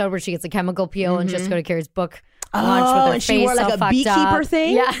one episode where she gets a chemical peel and she has to go to Carrie's book lunch with her and she face wore like all a fucked beekeeper up.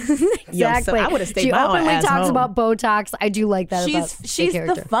 thing? Yeah, exactly. I would've stayed She my openly ass talks home. about Botox. I do like that about She's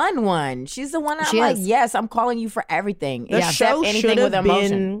character. the fun one. She's the one I'm She like, is. yes, I'm calling you for everything. The Except show anything should with have emotion.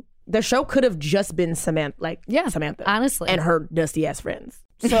 been. The show could have just been Samantha, Samantha, honestly. and her dusty ass friends.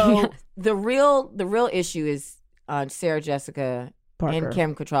 So the real issue is Sarah Jessica Parker. and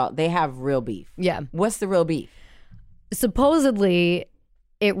Kim Cattrall. They have real beef. Yeah. What's the real beef? Supposedly,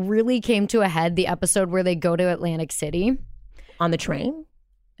 it really came to a head the episode where they go to Atlantic City. On the train?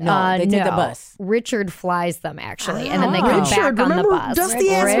 No, they take the no. bus. Richard flies them actually, and then they come Richard, back on the remember bus.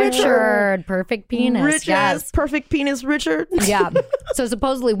 dusty-ass Richard, perfect penis. Rich yes. ass, perfect penis Richard. Yeah. So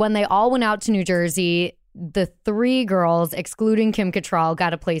supposedly, when they all went out to New Jersey, the three girls, excluding Kim Cattrall,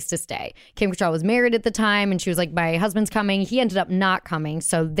 got a place to stay. Kim Cattrall was married at the time, and she was like, "My husband's coming." He ended up not coming,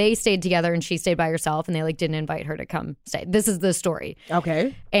 so they stayed together, and she stayed by herself, and they didn't invite her to come stay. This is the story.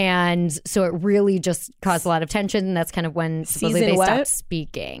 Okay. And so it really just caused a lot of tension, and that's kind of when supposedly Season they what? stopped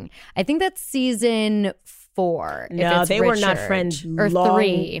speaking. I think that's season 4. if No, it's they were not Richard. friends Or long-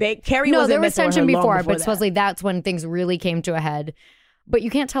 3. Carrie no, wasn't there was messing with tension her long before, before but that. supposedly that's when things really came to a head. But you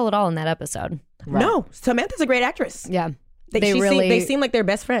can't tell it all in that episode. No, Samantha's a great actress. Yeah. They seem like they're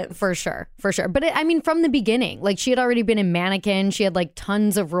best friends. For sure. But I mean, from the beginning, like she had already been in Mannequin. She had like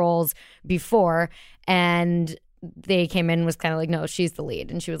tons of roles before. And they came in and was kind of like, no, she's the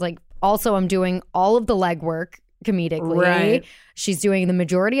lead. And she was like, also, I'm doing all of the legwork comedically. Right. She's doing the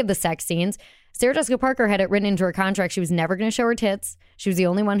majority of the sex scenes. Sarah Jessica Parker had it written into her contract. She was never going to show her tits. She was the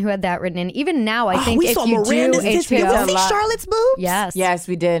only one who had that written in. Even now, I think we if saw you Miranda's do tits. Did HBO, we see Charlotte's boobs? yes, Yes,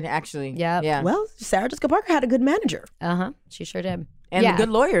 we did actually. Yep. Yeah. Well, Sarah Jessica Parker had a good manager. she sure did. And yeah. good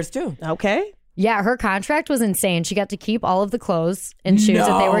lawyers too. Okay. Yeah, her contract was insane. She got to keep all of the clothes and shoes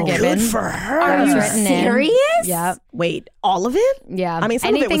that they were given. Good for her. That was written in. serious? Yeah, Wait, all of it? yeah. I mean, some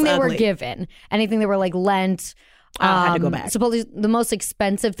of it anything was they were ugly. given, anything they were like lent. I had to go back. Supposedly, the most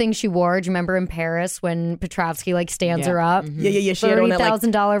expensive thing she wore. Do you remember in Paris when Petrovsky stands her up? Yeah. She had on that, like,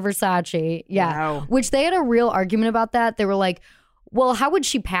 $30,000 Versace. Yeah, Wow. which they had a real argument about that. They were like, "Well, how would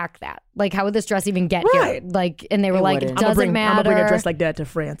she pack that? Like, how would this dress even get Right. here?" Like, and they were like, wouldn't. "It doesn't I'm matter." gonna bring a dress like that to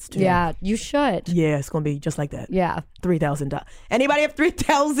France too. yeah, you should. Yeah, it's gonna be just like that. Yeah. $3,000. Anybody have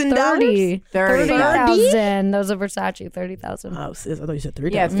 $3,000? 30,000. Those are Versace. 30,000. Oh, sis, I thought you said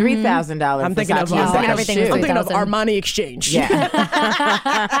 $3,000. Yeah, $3,000. I'm thinking of Versace is like a everything was shoe. I'm thinking of 3,000. Armani Exchange. Yeah.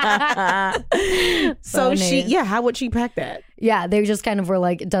 So Funny. how would she pack that? Yeah, they just kind of were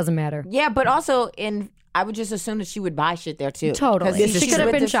like, it doesn't matter. Yeah, but also I would just assume that she would buy shit there too. Totally. 'Cause She she's could have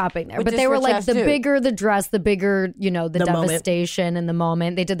with been this- shopping there. with But this they were rich like, ass the dude. bigger the dress, the bigger, the moment. devastation in the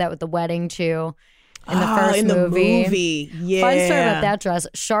moment. They did that with the wedding too. In the Ah, first in the movie. movie. Yeah. Fun story about that dress.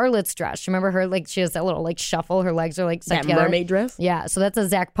 Charlotte's dress. Remember her, like, she has that little, like, shuffle. Her legs are, like, set That together. mermaid dress? Yeah. So that's a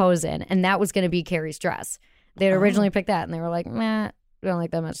Zach Posen. And that was going to be Carrie's dress. They had originally picked that. And they were like, meh, we don't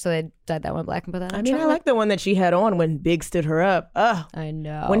like that much. So they dyed that one black and put that on. I mean, I like the one that she had on when Big stood her up. I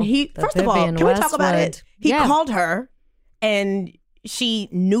know. When he, The first of all, Vivian can we talk about it? Westwood. He Yeah. called her and she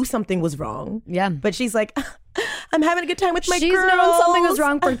knew something was wrong. Yeah. But she's like, I'm having a good time with my She's girls. known something was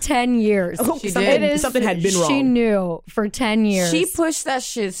wrong for 10 years. Oh, She something, did. something had been wrong. She knew for 10 years. She pushed that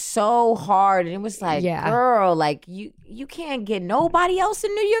shit so hard, and it was like, Yeah. girl, like you can't get nobody else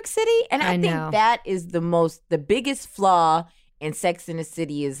in New York City. And I think know. that is the biggest flaw in Sex in the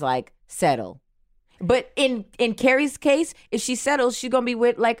City is like settle. But in Carrie's case, if she settles, she's gonna be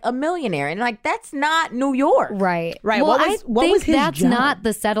with like a millionaire, and like that's not New York. Right. Right. Well, What I was think his that's job? not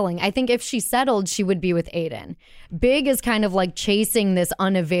the settling. I think if she settled, she would be with Aiden. Big is kind of like chasing this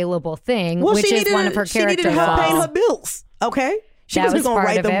unavailable thing, Well, which she is needed, one of her she character needed help paying flaws. her bills. Okay. She That wasn't was gonna part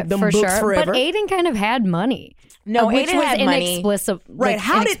write of it, them for books sure. forever. But Aiden kind of had money. No, which Aiden was had money. inexplicable. Right.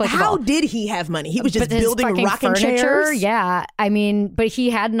 How did he have money? He was just But his building fucking rocking furniture, chairs. yeah. I mean, but he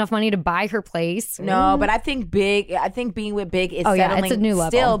had enough money to buy her place. No, but I think being with Big is Oh, yeah, settling it's a new level.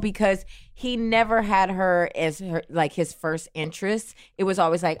 still because he never had her as his first interest. It was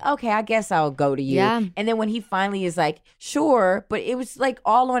always like, okay, I guess I'll go to you. Yeah. And then when he finally is like, sure, but it was like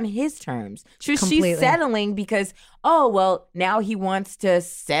all on his terms. She's settling because, oh, well, now he wants to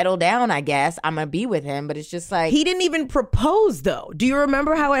settle down, I guess. I'm going to be with him. But it's just like. He didn't even propose, though. Do you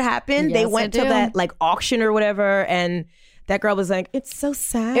remember how it happened? Yes, they went I to do. that like auction or whatever, and that girl was like, it's so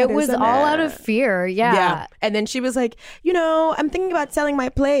sad. It was isn't all it?" out of fear. Yeah. And then she was like, I'm thinking about selling my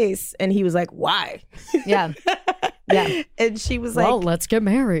place. And he was like, why? Yeah. Yeah. And she was Well, like, let's get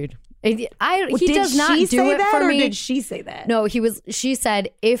married. He did does not she do say it that, for or me. did she say that? No, she said,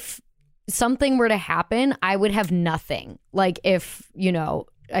 if something were to happen, I would have nothing. Like if,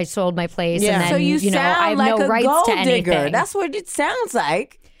 I sold my place and then, so you I sound have like no a rights gold to digger. anything. That's what it sounds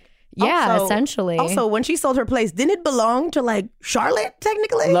like. Yeah, Also- essentially. Also, when she sold her place, didn't it belong to like Charlotte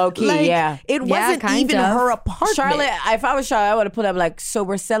technically? Low key, Like, yeah. It Yeah, wasn't kind even of. her apartment. Charlotte, if I was Charlotte, I would have put up like, so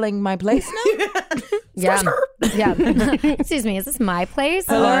we're selling my place now? yeah. Yeah. Excuse me, is this my place?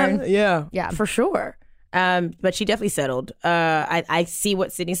 Or- Yeah, for sure. But she definitely settled. I see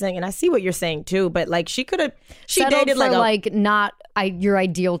what Sydney's saying, and I see what you're saying too. But like, she settled dated for like not your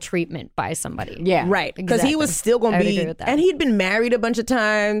ideal treatment by somebody. Yeah. right, because he was Exactly. still gonna I would be, agree with that. and he'd been married a bunch of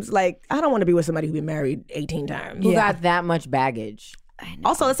times. Like, I don't want to be with somebody who's been married 18 times. Who got that much baggage?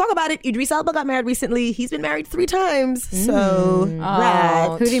 Also, let's talk about it. Idris Elba got married recently. He's been married 3 times. So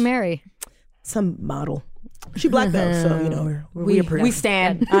that Who'd he marry? some model. She black though, so we approve. We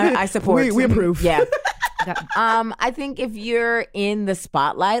stand. I support. We approve. Yeah. I think if you're in the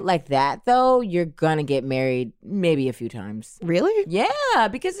spotlight like that, though, you're gonna get married maybe a few times. Really? Yeah,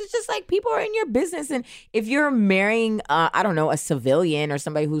 because it's just like people are in your business, and if you're marrying, I don't know, a civilian or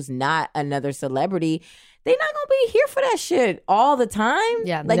somebody who's not another celebrity, they're not gonna be here for that shit all the time.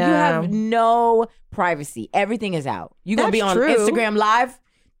 Yeah. like you No. have no privacy. Everything is out. You're gonna be That's on true. Instagram Live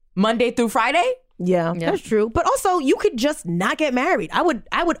Monday through Friday. Yeah, that's true. But also, you could just not get married. I would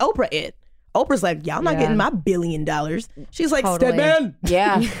Oprah it. Oprah's like, y'all not getting my $1 billion. She's like, Totally. step in.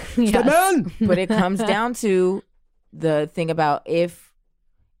 Yeah. Step in. But it comes down to the thing about if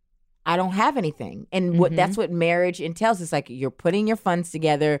I don't have anything. And what that's what marriage entails. It's like you're putting your funds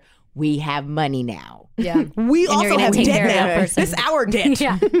together. We have money now. Yeah. We And you're also gonna have take debt care of that now. person. This our debt.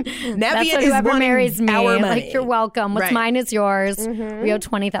 Yeah. That's Navient what is whoever wanting marries me. our money. Like, you're welcome. What's Right. mine is yours. We owe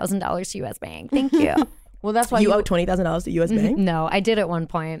 $20,000 to U.S. Bank. Thank you. Well, that's why You owe $20,000 to U.S. Bank? No, I did at one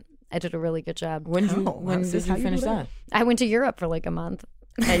point. I did a really good job. When did How you you finish do that? I went to Europe for like a month.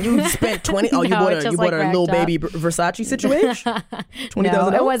 And you spent 20. Oh, you No, bought it a just, you bought like, a little racked up. baby Versace situation. No,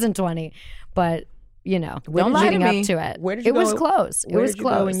 $20,000. it wasn't 20, but Don't lie leading to me. up to it. Where did you it was go? close. It Where was did you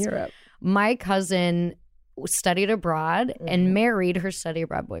close. go in Europe? My cousin studied abroad and married her study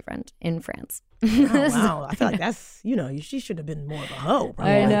abroad boyfriend in France. Oh, wow. I feel like that's, she should have been more of a hoe.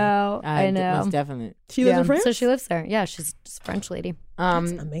 Probably. I know. Most definitely. She lives in Yeah, France? so she lives there. Yeah, she's just a French lady.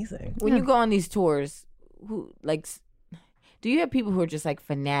 That's amazing. When you go on these tours, do you have people who are just like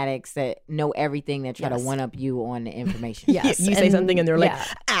fanatics that know everything that try to one up you on the information? Yes. You say and- something and they're like, yeah.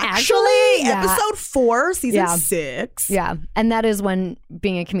 actually, yeah. episode 4, season Yeah. 6. Yeah. And that is when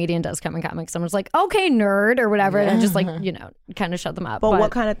being a comedian does come in comics. Someone's like, okay, nerd, or whatever. And just like, kind of shut them up. But what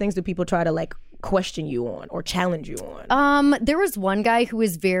kind of things do people try to like question you on or challenge you on? There was one guy who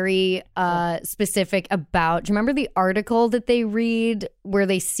was very specific about. Do you remember the article that they read where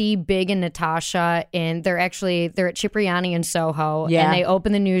they see Big and Natasha and they're at Cipriani in Soho, Yeah. and they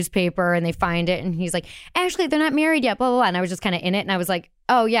open the newspaper and they find it, and he's like, actually, they're not married yet, blah blah blah. And I was just kind of in it, and I was like,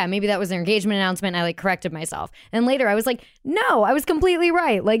 oh yeah, maybe that was their engagement announcement. And I like corrected myself, and later I was like, no, I was completely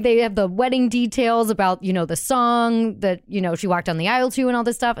right. Like they have the wedding details about the song that she walked down the aisle to and all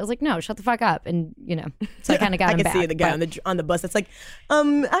this stuff. I was like, no, shut the fuck up, and so I kind of got I him can back. see the guy but- on the bus that's like,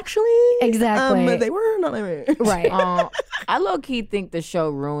 actually, Exactly. they were not married. right. I low key think the show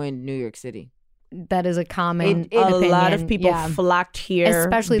ruined New York City. That is a common A lot of opinion. people Yeah. flocked here,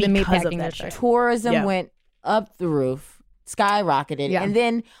 Especially the because meatpacking of that district. show. Tourism Yeah. went up the roof, skyrocketed, Yeah. and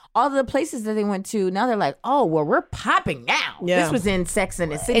then all the places that they went to, now they're like, oh, well, we're popping now. Yeah. This was in Sex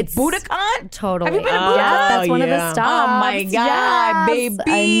and the City. It's- Budokan? Totally. Have you been to Yeah, Budokan? that's one of yeah. the stops. Oh my God, Yes, baby.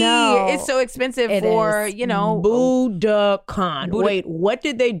 I know. It's so expensive It for, is. Budokan. Wait, what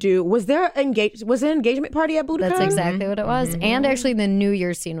did they do? Was there an engagement party at Budokan? That's exactly what it was. And actually, the New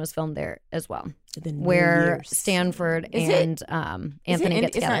Year's scene was filmed there as well, The New where Year's. Stanford Is it- and Anthony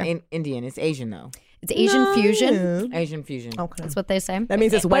get It's not together. Indian. It's Asian, though. It's Asian fusion. Asian fusion. Okay. That's what they say. That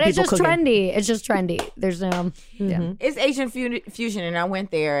means it's white but it's people just cooking. trendy. It's just trendy. There's no. Yeah. It's Asian fusion, and I went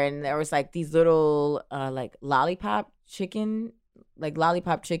there, and there was like these little like lollipop chicken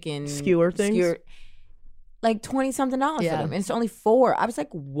Skewer things? like $20-something for Yeah. them. And it's only $4. I was like,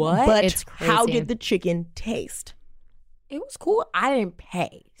 what? But It's how crazy. did the chicken taste? It was cool. I didn't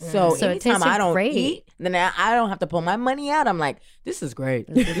pay. So So it anytime tasted I don't great. eat, then I don't have to pull my money out. I'm like, this is great.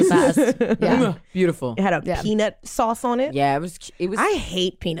 The best. Yeah. Beautiful. It had a Yeah. peanut sauce on it. Yeah, it was. I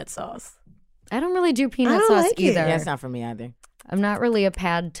hate peanut sauce. I don't really do peanut I don't sauce like it. either. Yeah, it's not for me either. I'm not really a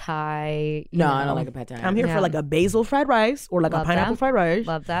pad thai. No, I don't like a pad thai. I'm here for like a basil fried rice or like Love a pineapple that. fried rice.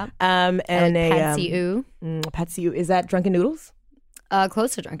 Love that. And a pad see ew. pad see ew. Is that drunken noodles?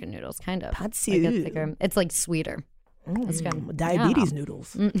 Close to drunken noodles, kind of. Pad see Like a ew. thicker- It's like sweeter. That's good. Diabetes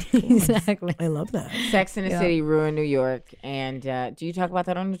noodles. Exactly. I love that. Sex in the City ruined New York. And do you talk about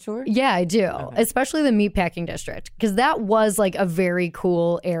that on the tour? Yeah, I do. Especially the meatpacking district, because that was like a very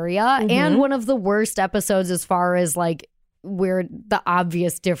cool area and one of the worst episodes as far as like where the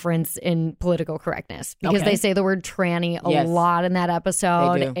obvious difference in political correctness, because they say the word tranny a Yes. lot in that They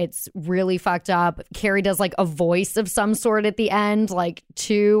episode. do. It's really fucked up. Carrie does like a voice of some sort at the end, like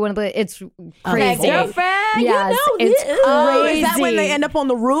to one of the. It's crazy. girlfriend, Yes, it's crazy. Oh, is that when they end up on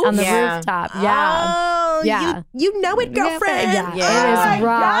the roof? on the Yeah. rooftop? Yeah. Oh, Yeah. You know it, girlfriend. Yeah, Yeah. it is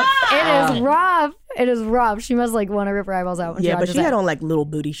rough. It is rough. It is rough. She must like want to rip her eyeballs out. When Yeah, she but watches she had it. on like little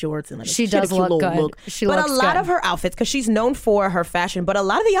booty shorts and like She had a does cute look little good. She but looks a lot good. of her outfits, because she's known for her fashion, but a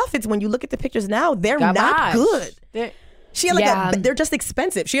lot of the outfits, when you look at the pictures now, they're not Garbage. good. They're- She had like Yeah. they're just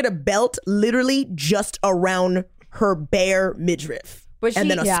expensive. She had a belt literally just around her bare midriff, But and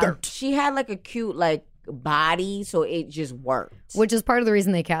then a Yeah. skirt. She had like a cute like body, so it just worked. which is part of the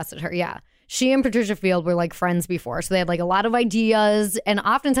reason they casted her. Yeah. She and Patricia Field were like friends before. So they had like a lot of ideas. And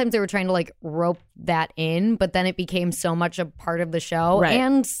oftentimes they were trying to like rope that in, but then it became so much a part of the show. Right.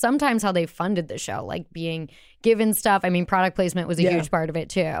 And sometimes how they funded the show, like being given stuff. I mean, product placement was a huge part of it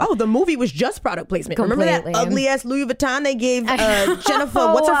too. Oh, the movie was just product placement. Remember that Completely. ugly ass Louis Vuitton they gave Jennifer?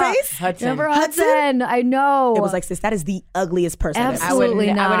 What's her face? Hudson. Remember Hudson? I know. It was like, sis, that is the ugliest person. I've ever seen. Absolutely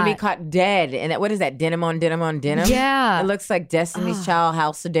I wouldn't be not. caught dead. And that, what is that? Denim on denim on denim? Yeah. It looks like Destiny's Child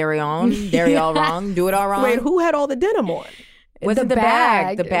House of Dairy On. Dairy all wrong. Do it all wrong. Wait, who had all the denim on? Wasn't the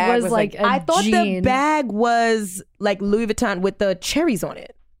bag? The bag was like a I thought the jean. bag was like Louis Vuitton with the cherries on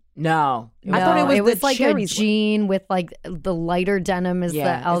it. no. I thought it was the like a cherries one. jean with like the lighter denim as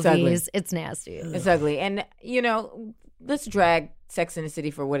Yeah, the it's ugly. LVs. It's nasty. It's ugly. And, you know, let's drag Sex in the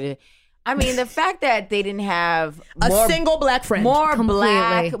City for what it is. I mean, the fact that they didn't have A single black friend. more Completely.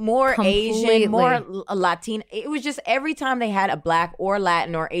 black, more Completely. Asian, more Latin. It was just every time they had a black or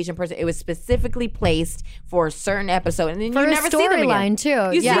Latin or Asian person, it was specifically placed for a certain episode, and then For you a never see them again. storyline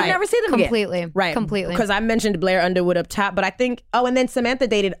too. You yeah. never see them again. Completely. Right. Completely. Because I mentioned Blair Underwood up top, but I think, and then Samantha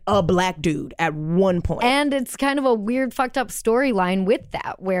dated a black dude at one point. And it's kind of a weird, fucked up storyline with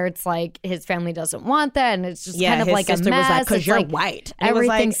that, where it's like his family doesn't want that, and it's just kind of his like a sister mess. was like, 'cause It's you're like white. And it was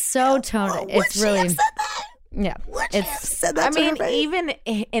Everything's like, so toned. would It's she really, have said that? yeah. Would she have said that I to her mean, face? even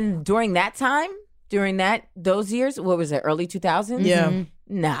in during that time, during those years, what was it, early 2000s? Yeah.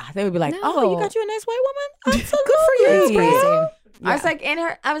 Nah, they would be like, No. "Oh, you got you a nice white woman. Good for you. It's crazy. I was like,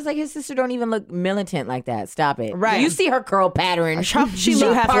 I was like, his sister don't even look militant like that. Stop it. Right. You see her curl pattern. She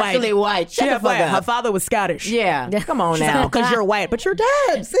looked half partially white. She Shut half the fuck white. Her up. father was Scottish. Yeah. Come on She's like, now. because you're white, but you're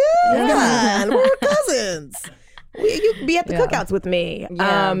dead, sis. Yeah. We're cousins. You can be at the cookouts with me.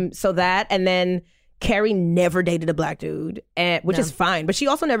 Yeah. So that, and then Carrie never dated a black dude, which is fine. But she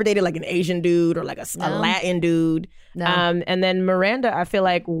also never dated like an Asian dude or like a Latin dude. No. And then Miranda, I feel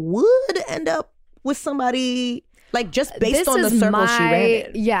like would end up with somebody like just based This on the is circle she ran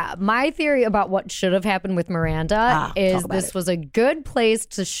in. Yeah, my theory about what should have happened with Miranda is talk about this it. was a good place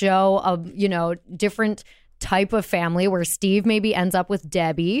to show a different type of family where Steve maybe ends up with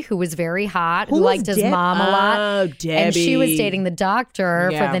Debbie, who was very hot, who Who liked was his mom a lot, Oh, and she was Debbie. dating the doctor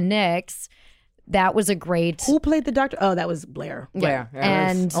Yeah. for the Knicks. That was a great. Who played the doctor? Oh, that was Blair. Yeah.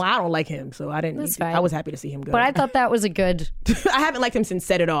 And Oh, I don't like him, so I didn't. That's fine. I was happy to see him go. but I thought that was a good. I haven't liked him since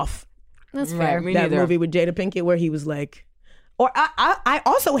Set It Off. That's Right, fair. me That neither. movie with Jada Pinkett where he was like, or I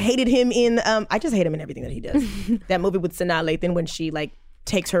also hated him in. I just hate him in everything that he does. That movie with Sanaa Lathan when she like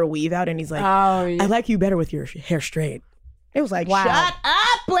takes her weave out and he's like, Oh, yeah. I like you better with your hair straight. It was like, Wow. shut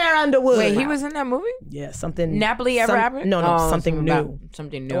up, Blair Underwood. Wait, he was in that movie? yeah, something. Napoli Ever After? No, Oh, something new. about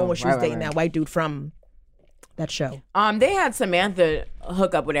something The new. one where she was Right, dating right. that white dude from that show. They had Samantha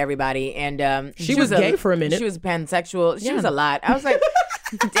hook up with everybody, and She was gay for a minute. She was pansexual. She was a lot. I was like,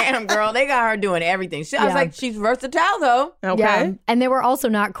 Damn, girl, they got her doing everything. I was like, she's versatile though. Okay. Yeah. And they were also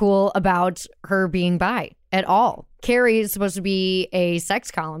not cool about her being bi at all. Carrie is supposed to be a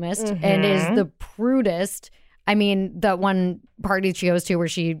sex columnist and is the prudest. I mean, that one party she goes to where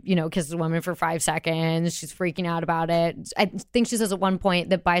she, kisses a woman for 5 seconds. She's freaking out about it. I think she says at one point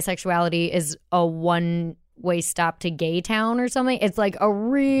that bisexuality is a one-way stop to gay town or something. It's like a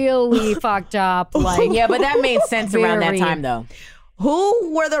really fucked up, like... Yeah, but that made sense around that time, though.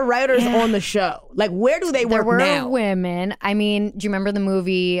 Who were the writers on the show? Like, where do they work now? There were women. I mean, do you remember the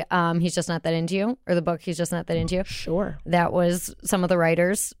movie He's Just Not That Into You? Or the book He's Just Not That Into You? Sure. That was some of the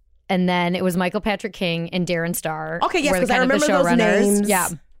writers. And then it was Michael Patrick King and Darren Star. Okay, yes, because I remember those names. Yeah.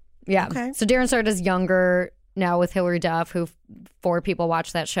 Okay. So Darren Star is younger now with Hilary Duff, who 4 people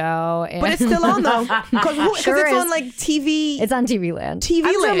watch that show. And but it's still on, though. Because it's on, like, TV. It's on TV Land. TV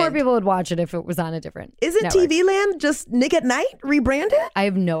I'm sure Land. more people would watch it if it was on a different Isn't network. TV Land just Nick at Night rebranded? I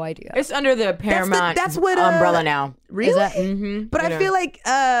have no idea. It's under the Paramount that's what, umbrella now. Really? Is that- But I feel like...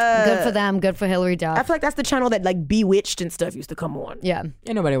 good for them. Good for Hilary Duff. I feel like that's the channel that, like, Bewitched and stuff used to come on. Yeah.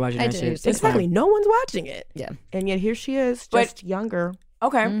 Ain't nobody watching that do. shit. It's Exactly. No one's watching it. Yeah. And yet here she is, just younger.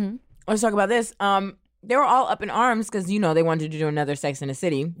 Okay. Let's talk about this. They were all up in arms because, they wanted to do another Sex in the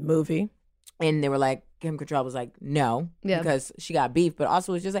City movie. And they were like, Kim Cattrall was like, no, Yeah. because she got beef. But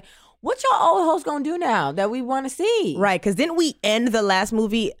also was just like, what y'all old hoes gonna do now that we want to see? Right, because didn't we end the last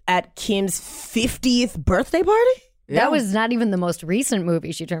movie at Kim's 50th birthday party? That was not even the most recent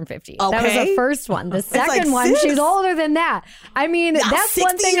movie she turned 50. Okay. That was the first one. The second like one, sis. she's older than that. I mean, that's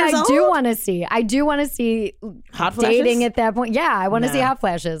one 60 thing I years do old? want to see. I do want to see Hot flashes? dating at that point. Yeah, I want to see hot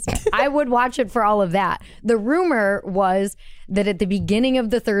flashes. I would watch it for all of that. The rumor was that at the beginning of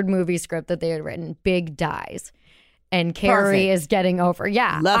the third movie script that they had written, Big dies. And Carrie is getting over.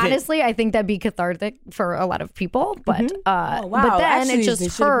 Yeah, Love it. honestly, I think that'd be cathartic for a lot of people. But Wow. but then Actually, it's they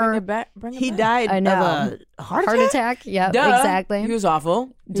just should've her. bring it He back. died I know. of a heart Heart attack? attack. Yep, Duh. exactly. He was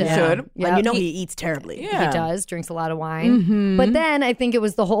awful. He Yeah. should. Yeah. And he eats terribly. Yeah. He does, drinks a lot of wine. But then I think it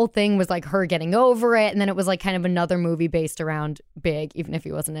was the whole thing was like her getting over it. And then it was like kind of another movie based around Big, even if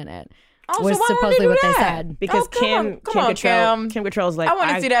he wasn't in it. Also, was why would supposedly do what they that? said. Because Come on, Kim Cattrall's like, I want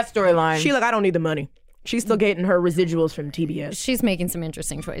to see that storyline. She like, I don't need the money. She's still getting her residuals from TBS. She's making some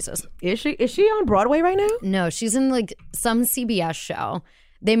interesting choices. Is she? Is she on Broadway right now? No, she's in like some CBS show.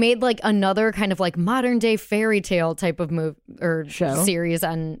 They made like another kind of like modern day fairy tale type of movie or Show? series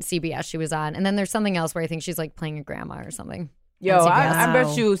on CBS she was on. And then there's something else where I think she's like playing a grandma or something. Yo, on I CBS.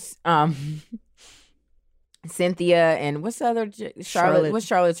 bet you Cynthia and what's the other Charlotte? What's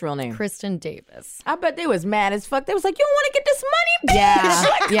Charlotte's real name? Kristen Davis. I bet they was mad as fuck. They was like, "You want to get this money, bitch?" Yeah,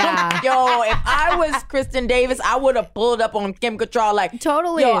 Like, yeah. Yo, if I was Kristen Davis, I would have pulled up on Kim Cattrall like,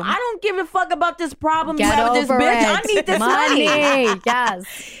 Totally. Yo, I don't give a fuck about this problem you Get have with this over bitch. it. I need this money.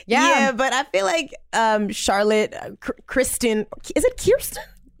 Yes. Yeah, but I feel like Charlotte, Kristen, is it Kirsten?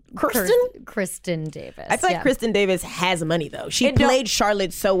 Kristen Davis. I feel like yeah. Kristen Davis has money though. She It don't- played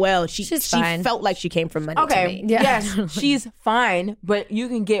Charlotte so well. She fine. felt like she came from money to Okay, me. Yeah. yes, she's fine, but you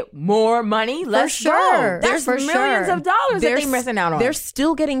can get more money. Let's sure. go. That's For millions sure. of dollars that They're they missing out on. They're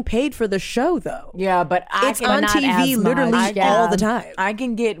still getting paid for the show though. Yeah, but I It's can on not TV as literally much, all yeah. the time. I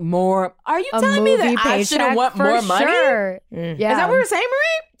can get more. Are you A telling me movie that I should paycheck want for more money? Sure. Yeah. Is that what you're saying,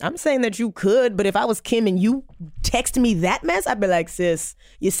 Marie? I'm saying that you could, but if I was Kim and you text me that mess, I'd be like, sis,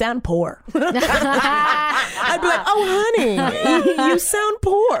 you sound poor. I'd be like, oh, honey, you sound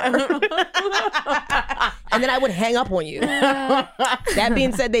poor. And then I would hang up on you. That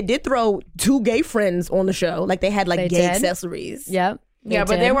being said, they did throw 2 gay friends on the show. Like they had like They gay did? accessories. Yep. Yeah,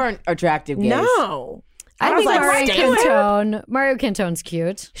 but did. they weren't attractive gays. No. I think was like, Mario Cantone's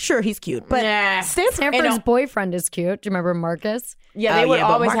cute. Sure, he's cute. But Nah. Stanford's boyfriend is cute. Do you remember Marcus? Yeah, they Oh, would yeah,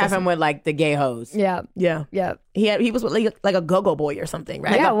 but always Marcus- have him with like the gay hoes. Yeah. yeah. Yeah. He was with, like a go-go boy or something,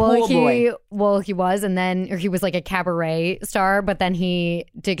 right? Yeah, a well, pool he was, and then or he was like a cabaret star, but then he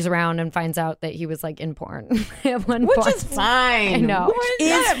digs around and finds out that he was like in porn at one Which point. is fine. I know.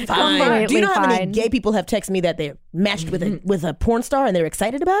 It's fine. Completely Do you know how many fine. gay people have texted me that they're matched with a porn star and they're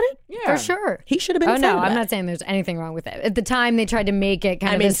excited about it? Yeah. For sure. He should have been Oh excited no, about I'm it. not saying there's anything wrong with it. At the time, they tried to make it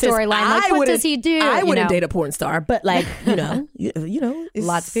kind I of mean, a sis, storyline. Like, what wouldn't- does he do? I You wouldn't know? date a porn star, but like, you know, it's-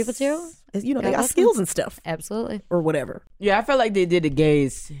 Lots of people do. You know, they Yeah, got listen. skills and stuff Absolutely. or whatever. Yeah, I felt like they did the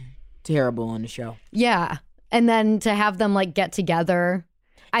gays terrible on the show. Yeah, and then to have them like get together.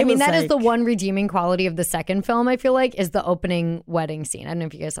 I It mean, was that is the like- one redeeming quality of the second film. I feel like is the opening wedding scene. I don't know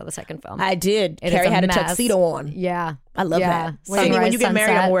if you guys saw the second film. I did. It is Carrie a had a mess. tuxedo on. Yeah, I love yeah. that. Sydney, when Sunrise, you get married,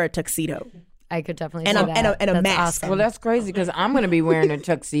 I'm sunset. gonna wear a tuxedo. I could definitely And see a- that. and a- and a That's mask. Awesome. Well, that's crazy because I'm going to be wearing a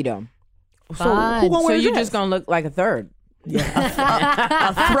tuxedo. Fun. who gonna So wear a you're dress? just going to look like a third.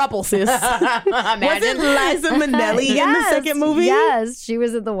 A throuple, sis. Wasn't Liza Minnelli in the second movie? Yes, she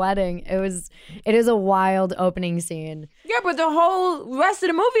was at the wedding. It is a wild opening scene. Yeah, but the whole rest of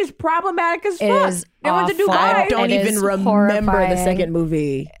the movie is problematic as fuck. It is They went to awful. Dubai. I don't It even is remember horrifying. the second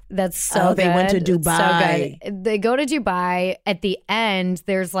movie. That's so good. They went to Dubai. It's so good. They go to Dubai. At the end,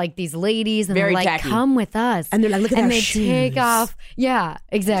 there's like these ladies and Very they're like, tacky. come with us. And they're like, look at and our they shoes. take off. Yeah,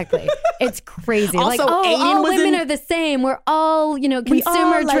 exactly. It's crazy. Also, like, Aiden all was women in- are the same. We're all, We all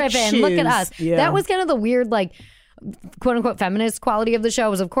consumer like driven. Look at us. shoes. Yeah. That was kind of the weird, like, quote unquote feminist quality of the show.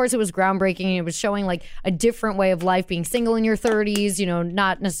 Was of course it was groundbreaking. It was showing like a different way of life, being single in your 30s,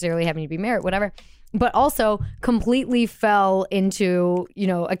 not necessarily having to be married, whatever. But also completely fell into,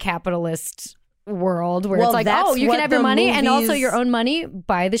 a capitalist world where it's like, that's you what can have your the money and also movies- your own money,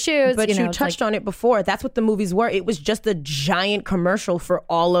 buy the shoes. But you it's touched like, on it before. That's what the movies were. It was just a giant commercial for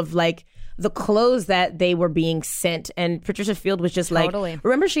all of like the clothes that they were being sent. And Patricia Field was just Totally. like,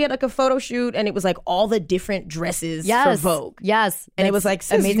 remember she had like a photo shoot and it was like all the different dresses for Vogue. Yes. And it was That's like,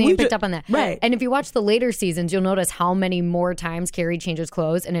 sis, amazing we you picked ju- up on that. Right. And if you watch the later seasons, you'll notice how many more times Carrie changes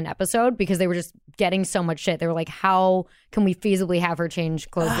clothes in an episode because they were just getting so much shit. They were like, how can we feasibly have her change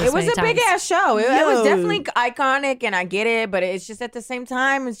clothes this It was many a times? big ass show. It was Yo. definitely iconic, and I get it. But it's just at the same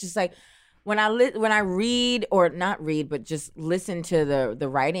time, it's just like when I read or not read, but just listen to the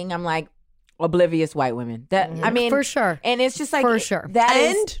writing, I'm like oblivious white women. That I mean, For sure. And it's just like For sure. that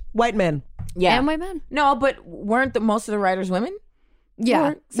And is white men. yeah. And white men. No, but weren't most of the writers women? Yeah.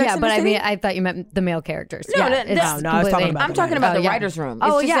 Or Sex Yeah, and but the I mean, City? I thought you meant the male characters. No, yeah, that- it's no, I was talking completely- about I'm talking about the yeah. writers' room.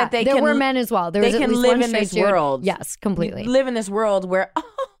 Oh, it's just yeah. that they there can, were men as well. There they was at can least live one in this straight dude. world. Yes, completely. Live in this world where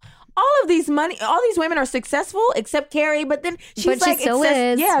all of these women are successful except Carrie, but then she's But like she still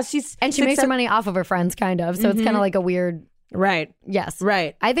it's- is. Yeah, she's and she makes her money off of her friends, kind of. So it's kind of like a weird. Right. Yes.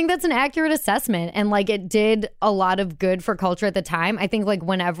 Right. I think that's an accurate assessment. And like it did a lot of good for culture at the time. I think like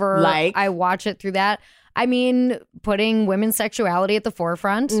whenever Like? I watch it through that, I mean, putting women's sexuality at the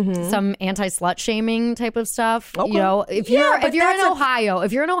forefront, some anti-slut shaming type of stuff. Okay. If Yeah, you're but in that's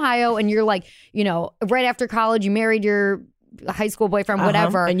Ohio and you're like, right after college, you married your high school boyfriend,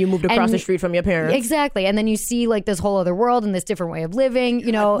 whatever. And you moved across and- the street from your parents. Exactly. And then you see like this whole other world and this different way of living.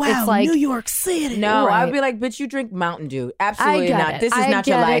 It's like New York City. No, Right. I'd be like, bitch, you drink Mountain Dew. I Absolutely get not. it. This is I not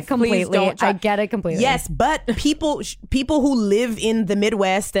your get it life. completely. Please don't try. I get it completely. Yes, but people who live in the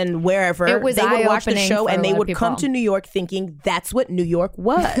Midwest and wherever, It was they would watch the eye-opening show for a and they lot of would come people. to New York thinking that's what New York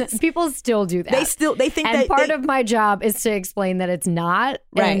was. People still do that. they think and that part they- of my job is to explain that it's not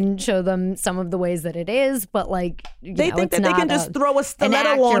Right. and show them some of the ways that it is. But like, they think it's that they can not just throw a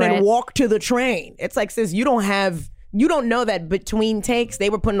stiletto on and accurate- walk to the train. It's like, sis, you don't know that between takes they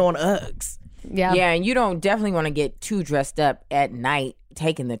were putting on Uggs. Yeah. Yeah, and you don't definitely want to get too dressed up at night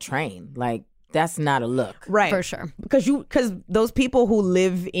taking the train. Like, that's not a look. Right. For sure. Because those people who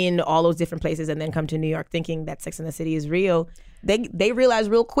live in all those different places and then come to New York thinking that Sex and the City is real, they realize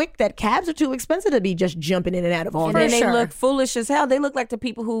real quick that cabs are too expensive to be just jumping in and out of all And day. then they look foolish as hell. They look like the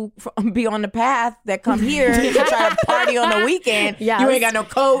people who be on the path that come here to try to party on the weekend. Yes. You ain't got no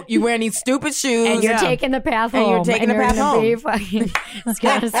coat. You wearing these stupid shoes. And you're taking the path And home. you're taking the you're path gonna home. be fucking, it's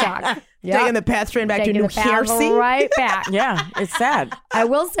gonna suck. Yep. Taking the path train back Taking to New the path Jersey. right back. Yeah, it's sad. I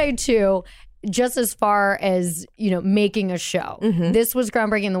will say too, just as far as making a show, this was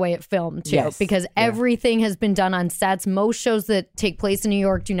groundbreaking in the way it filmed too, Yes. because everything has been done on sets. Most shows that take place in New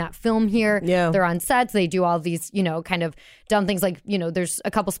York do not film here. Yeah. They're on sets. They do all these kind of dumb things like there's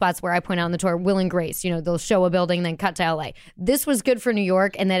a couple spots where I point out on the tour, Will and Grace. They'll show a building then cut to LA. This was good for New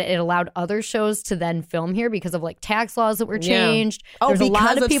York, and that it allowed other shows to then film here because of like tax laws that were Yeah. changed. Oh, There's a lot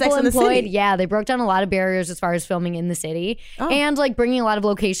because of of people Sex and the employed. City. Yeah, they broke down a lot of barriers as far as filming in the city and like bringing a lot of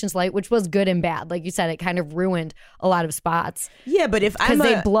locations to light, which was good and bad. Like you said, it kind of ruined a lot of spots Yeah, but if because I'm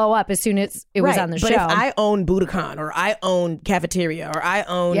they blow up as soon as it was Right, on the but show. if I own Budokan or I own Cafeteria or I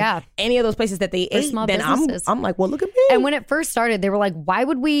own any of those places that they ate, small then businesses. I'm like, well, look at me. and when it first started, they were like, why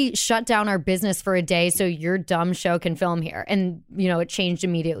would we shut down our business for a day so your dumb show can film here? And, it changed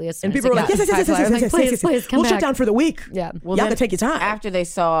immediately as soon And as people it were like, got yes, yes, yes, popular. I was yes, like, yes, yes, please, yes. come We'll back. shut down for the week. Yeah. Well, Y'all then can take your time. After they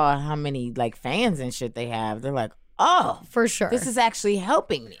saw how many like fans and shit they have, they're like, oh, For sure. this is actually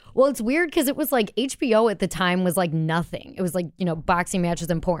helping me. Well, it's weird because it was like HBO at the time was like nothing. It was like, boxing matches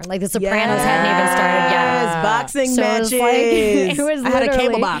and porn. Like The Sopranos hadn't even started yet. Yes, boxing So it matches. was like- it was I had a cable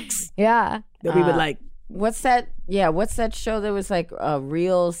literally- box Yeah. that we would like. What's that? Yeah, what's that show that was like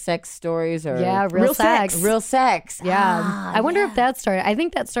real sex stories or Yeah, real sex. Real sex. Yeah. I wonder if that started. I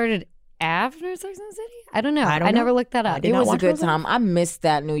think that started after Sex and the City. I don't know. I don't I never know. looked that up. It was a watch good those time. I missed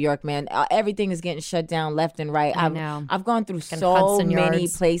that New York, man. Everything is getting shut down left and right. I know. I've gone through Fucking so Hudson many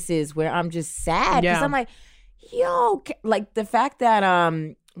Yards. places where I'm just sad because Yeah. I'm like, Yo, like the fact that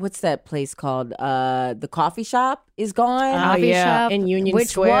what's that place called? The coffee shop is gone. Coffee shop in Union which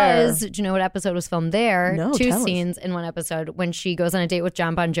Square. was, do you know what episode was filmed there? No, 2 tell us. scenes in one episode when she goes on a date with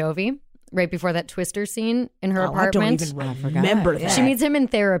John Bon Jovi right before that Twister scene in her apartment. I don't even remember that. She meets him in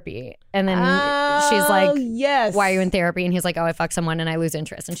therapy, and then she's like, yes. "Why are you in therapy?" And he's like, "Oh, I fucked someone and I lose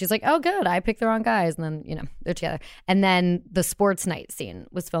interest." And she's like, "Oh, good, I picked the wrong guys." And then they're together. And then the sports night scene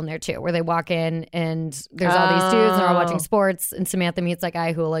was filmed there too, where they walk in and there's all these dudes and they're all watching sports, and Samantha meets that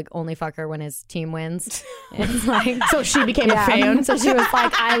guy who will like only fuck her when his team wins. It's like, so she became a fan. So she was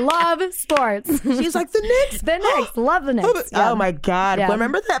like, "I love sports." She's like, the Knicks, love the Knicks. Oh my God! Yeah.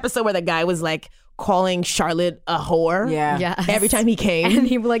 Remember the episode where the guy was like calling Charlotte a whore? Yeah. Every time he came, and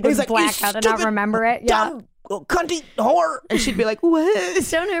he like was blackout and not remember it. Yeah. Dumb, cunty whore, and she'd be like, "What?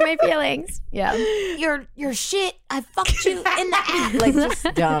 Don't hurt my feelings." Yeah. You're shit. I fucked you in the like just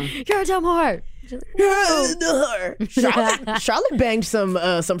dumb. You're a dumb whore. Charlotte banged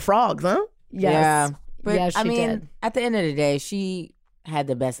some frogs, huh? Yes. Yeah. But yes, she I mean, did. at the end of the day, she had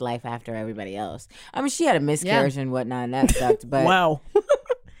the best life after everybody else. I mean, she had a miscarriage and whatnot, and that sucked. But Wow.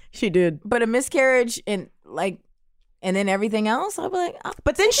 She did. But a miscarriage and then everything else, I'll be like,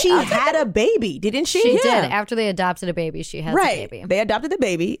 but then she had a baby, didn't she? She did. After they adopted a baby, she has a baby. They adopted the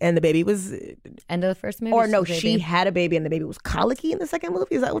baby, and the baby was End of the first movie. or no, she's a she baby. had a baby, and the baby was colicky in the second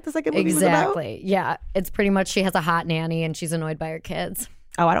movie. Is that what the second movie was about? Exactly. Yeah. It's pretty much she has a hot nanny and she's annoyed by her kids.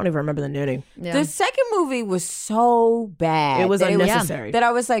 Oh, I don't even remember the nudity. Yeah. The second movie was so bad. It was that unnecessary. that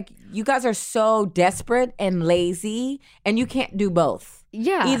I was like, you guys are so desperate and lazy, and you can't do both.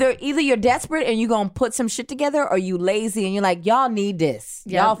 Yeah. Either you're desperate and you're gonna put some shit together, or you lazy and you're like, y'all need this.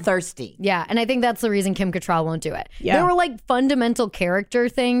 Yeah. Y'all thirsty. Yeah, and I think that's the reason Kim Cattrall won't do it. Yeah. There were like fundamental character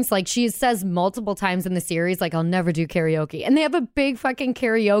things. Like she says multiple times in the series, like, I'll never do karaoke. And they have a big fucking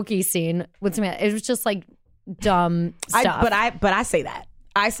karaoke scene with Samantha. It was just like dumb stuff. But I say that.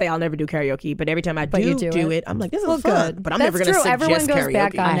 I say I'll never do karaoke, but every time I you do do it, I'm like, this is Well, fun. good. But I'm That's never going to true. suggest Everyone goes karaoke.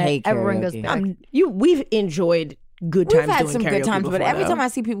 back on I it. hate Everyone goes karaoke. back. We've enjoyed good times We've had doing some good karaoke times, but before, every though. time I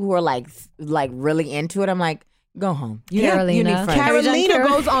see people who are like really into it, I'm like, go home. You Carolina. need friends. Carolina Carol-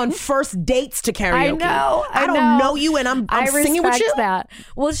 goes on first dates to karaoke. I know. I don't know you, and I'm I singing with respect you. that.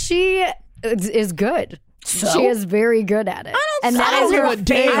 Well, she is good. So? She is very good at it. I don't give a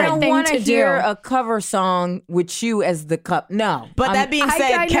damn. I don't want to hear do. a cover song with you as the cup. No. But that being I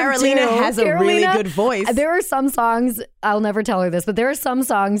said, kind of Carolina do. has a really Carolina- good voice. There are some songs, I'll never tell her this, but there are some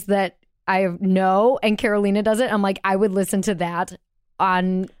songs that I know and Carolina does it. I'm like, I would listen to that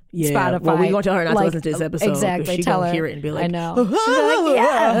on Spotify. Well, we're going to tell her not to Like, listen to this episode. 'cause Exactly. She Tell gonna her. hear it and be like, I know. She's like,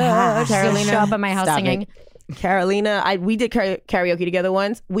 yeah. Carolina, show up at my house stop singing. it. Carolina, we did karaoke together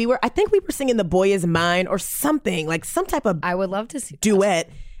once. I think we were singing "The Boy Is Mine" or something, like some type of I would love to see duet.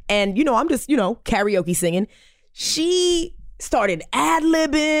 And I'm just karaoke singing. She started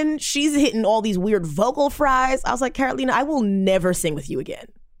ad-libbing. She's hitting all these weird vocal fries. I was like, Carolina, I will never sing with you again.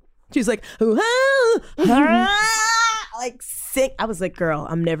 She's like, like sing. I was like, girl,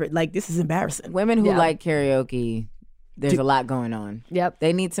 I'm never like, this is embarrassing. Women who like karaoke, there's a lot going on. Yep.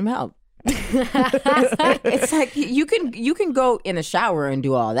 They need some help. It's like you can go in a shower and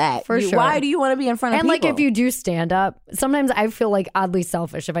do all that. For sure. Why do you want to be in front of And people? like if you do stand up, sometimes I feel like oddly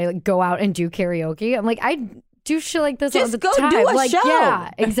selfish if I like go out and do karaoke. I'm like, I do shit like this all Just the go time. do a like, show.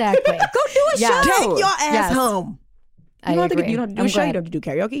 Yeah, exactly. go do a Yeah. show. Take your ass Yes. home. I You don't have agree. to do I'm a show. You glad. don't have to do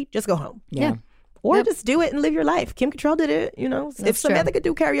karaoke. Just go home. Yeah. Or Yep. just do it and live your life. Kim Cattrall did it. If That's Samantha true. could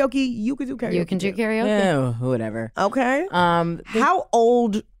do karaoke, you could do karaoke. You can do too. karaoke. Yeah, whatever. Okay. How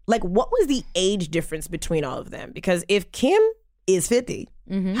old? Like, what was the age difference between all of them? Because if Kim is 50,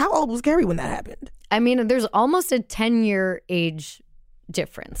 how old was Carrie when that happened? I mean, there's almost a 10-year age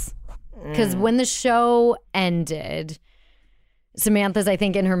difference. Because when the show ended, Samantha's, I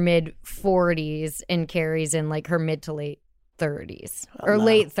think, in her mid-40s and Carrie's in like her mid to late 30s. Or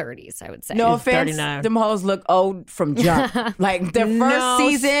late 30s, I would say. No offense, 39. them hoes look old from jump. Like their first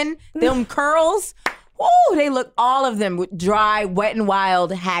season, them curls. Woo, they look, all of them, dry, wet and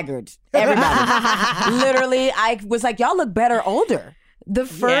wild, haggard. Everybody. Literally, I was like, y'all look better older. The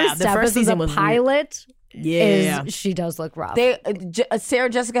first the first episode, season the was pilot, Yeah. she does look rough. Sarah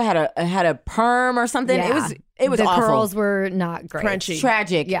Jessica had a perm or something. Yeah. It was the awful. curls were not great. Crunchy.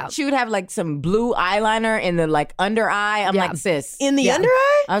 Tragic. Yeah. She would have like some blue eyeliner in the like under eye. I'm Yeah. like, sis. In the under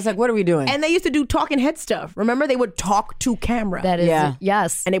eye? I was like, what are we doing? And they used to do talking head stuff. Remember? They would talk to camera. That is, Yeah.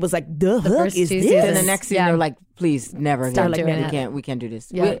 yes. and it was like, the hook first is 2 this. seasons. then the next season, Yeah. they're like, please, never again. Stop doing it. We can't do this.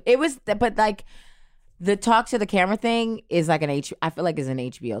 Yeah. It was, but like the talk to the camera thing is like I feel like is an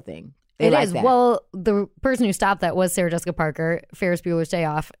HBO thing. They It like is. that. Well, the person who stopped that was Sarah Jessica Parker, Ferris Bueller's Day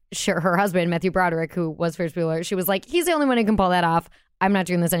Off. Her husband, Matthew Broderick, who was Ferris Bueller, she was like, he's the only one who can pull that off. I'm not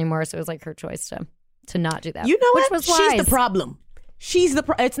doing this anymore. So it was like her choice to not do that. You know Which what? was She's wise. the problem.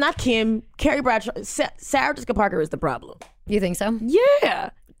 It's not Kim. Carrie Bradshaw. Sarah Jessica Parker is the problem. You think so?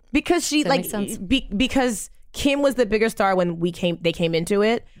 Yeah, because she That like makes sense. because Kim was the bigger star when they came into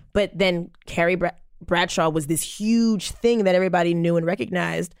it, but then Carrie Bradshaw was this huge thing that everybody knew and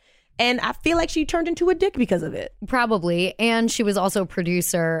recognized. And I feel like she turned into a dick because of it. Probably. And she was also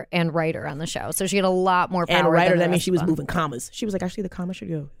producer and writer on the show. So she had a lot more power. And writer, than the that means rest she of was them. moving commas. She was like, actually, the comma should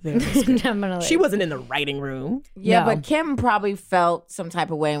go there. Definitely. She wasn't in the writing room. Yeah, No. but Kim probably felt some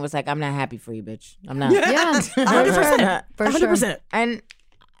type of way and was like, I'm not happy for you, bitch. I'm not. Yeah. 100%. For sure. 100%. And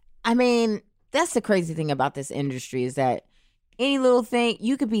I mean, that's the crazy thing about this industry is that any little thing,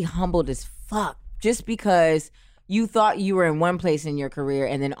 you could be humbled as fuck just because you thought you were in one place in your career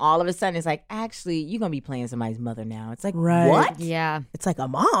and then all of a sudden it's like, actually, you're going to be playing somebody's mother now. It's like, Right. what? Yeah. It's like a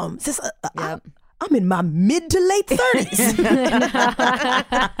mom. Sis, Yep. I'm in my mid to late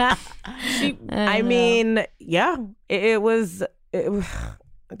 30s. I mean, yeah, it was.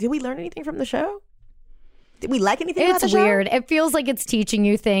 Did we learn anything from the show? Did we like anything about the It's show? weird. It feels like it's teaching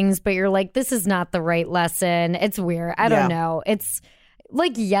you things, but you're like, this is not the right lesson. It's weird. I don't know. It's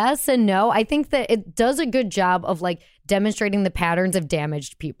like yes and no. I think that it does a good job of like demonstrating the patterns of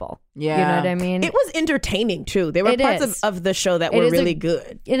damaged people. Yeah. You know what I mean? It was entertaining too. There were It parts is. of the show that It were is really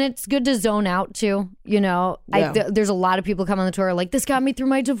good. And it's good to zone out too. You know, Yeah. there's a lot of people come on the tour like, this got me through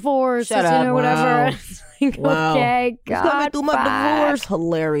my divorce. Shut this, up. You know, whatever. Wow. It's like, Wow. okay, God, Coming through my fuck. divorce,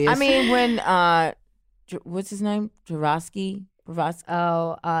 hilarious. I mean, when, what's his name? Jurowski?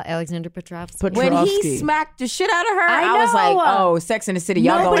 Oh, Alexander Petrovsky. When he Petrovsky. smacked the shit out of her, I I was like, know. oh, Sex in the City,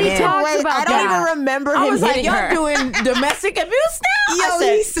 y'all Nobody going in. talks Wait, about I don't that. even remember I him was like, hitting y'all her. doing domestic abuse now? Yo, I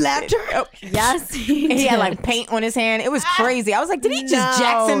said, he slapped her. Oh, Yes, he had like paint on his hand. It was crazy. I was like, did he just No.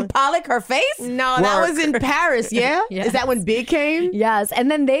 Jackson Pollock her face? no, that was in Paris. Yeah, Yes. Is that when Big came? Yes,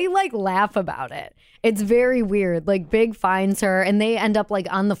 and then they like laugh about it. It's very weird. Like Big finds her and they end up like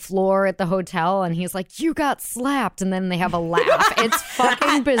on the floor at the hotel and he's like, you got slapped, and then they have a laugh. It's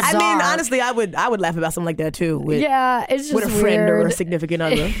fucking bizarre. I mean, honestly, I would laugh about something like that too. With, yeah, it's just with a friend or a weird. significant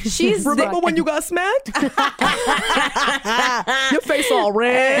other. She's Remember when you got smacked? Your face all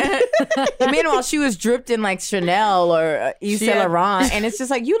red. Meanwhile, she was dripped in like Chanel or Yves She Saint had- Laurent, and it's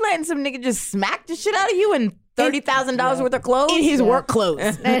just like you letting some nigga just smack the shit out of you in $30,000 worth of clothes In his work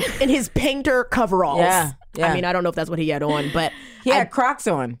clothes. In his painter coveralls. Yeah, yeah. I mean, I don't know if that's what he had on, but He had Crocs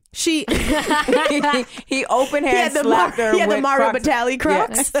on. she he open hand slapped her. he had the with Mario Crocs. Batali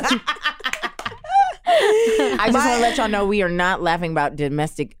Crocs. I just want to let y'all know we are not laughing about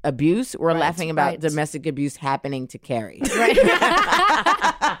domestic abuse. We're laughing about right. domestic abuse happening to Carrie.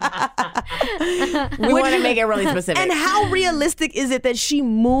 We want to make it really specific. And how realistic is it that she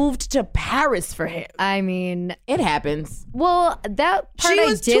moved to Paris for him? I mean, it happens. well, that part She I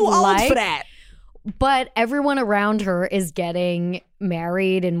was did too old like, for that. but everyone around her is getting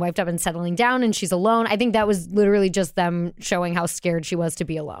married and wifed up and settling down, and she's alone. I think that was literally just them showing how scared she was to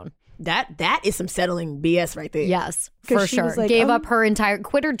be alone. That is some settling BS right there. Yes, 'Cause for she sure. was like, Gave oh. up her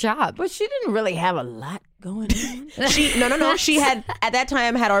quit her job. But she didn't really have a lot going on. She no. She had at that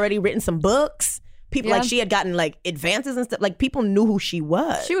time had already written some books. People Yeah. like she had gotten like advances and stuff. Like people knew who she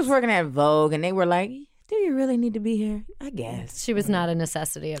was. She was working at Vogue, and they were like, "Do you really need to be here?" I guess. She was not a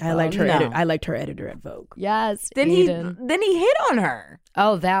necessity. At I liked her. No. I liked her editor at Vogue. Yes, Then Eden. he hit on her.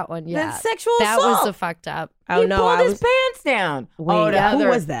 Oh, that one. Yeah, sexual That assault. was a fucked up. Oh He no, pulled I his was. pants down. Wait, oh, the who other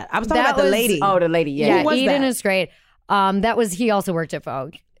was that? I was talking That about the was- lady. Oh, the lady. Yeah. Yeah, was Eden that? is great. That was he also worked at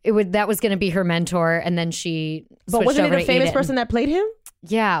Vogue. That was going to be her mentor, and then she. But switched wasn't over it a to famous Eden. person that played him?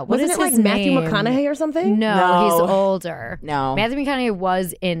 Yeah, what Wasn't is it like his Matthew name? McConaughey or something? No, he's No. older. No. Matthew McConaughey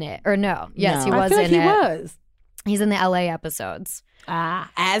was in it, or no? Yes, No. he I was feel like in he it. was. He's in the LA episodes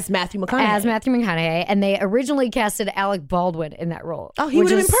As Matthew McConaughey. as Matthew McConaughey, and they originally casted Alec Baldwin in that role. Oh, he which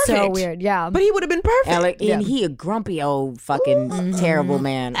would've is been So perfect. weird, yeah. But he would have been perfect. Alec, Yeah. and he a grumpy old fucking terrible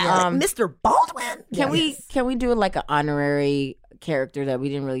man. Mr. Baldwin. Can we do like an honorary character that we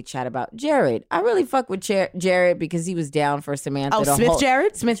didn't really chat about? Jared. I really fuck with Jared because he was down for Samantha. Oh, the Smith whole,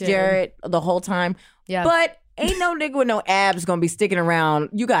 Jared? Smith Jared the whole time. Yeah. But ain't no nigga with no abs gonna be sticking around.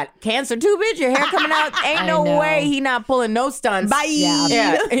 You got cancer too, bitch. Your hair coming out. Ain't I no know. way he not pulling no stunts. Bye.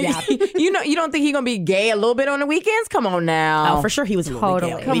 Yeah. You know, you don't think he gonna be gay a little bit on the weekends? Come on now. Oh, for sure he was a little bit gay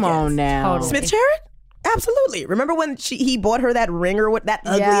Totally. on the Come on weekends. now. Totally. Smith Jared? Absolutely. Remember when he bought her that ring or what that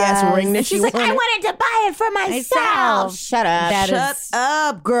ugly ass Yes. ring that She's she like, I wanted? wanted to buy it for myself. Shut up. That Shut is-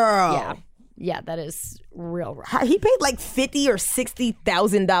 up, girl. Yeah. Yeah, that is real rough. He paid like $50,000 or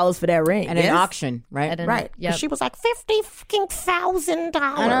 $60,000 for that ring. And an auction, right? Right. Yep. She was like $50,000. And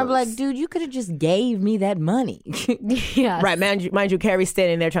I'm like, dude, you could have just gave me that money. Yeah. Right, mind you, Carrie's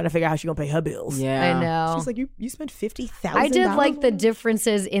standing there trying to figure out how she's gonna pay her bills. Yeah. I know. She's like, you spent $50,000. I did like the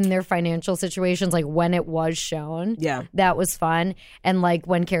differences in their financial situations, like when it was shown. Yeah. That was fun. And like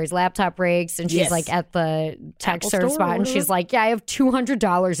when Carrie's laptop breaks and she's like at the tech Apple store store spot or and whatever. she's like, yeah, I have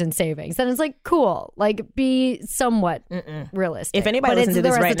 $200 in savings. And it's like, cool. Like be somewhat realistic. If anybody But listening to the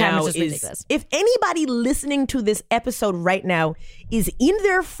this rest right of the time, now it's just ridiculous. if anybody listening to this episode right now is in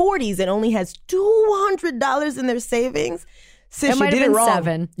their 40s and only has $200 in their savings, sis, It might you have did it been wrong.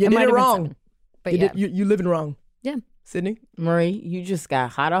 7. You It did might it have been wrong. 7. But You living wrong. Yeah. Sydney? Marie, you just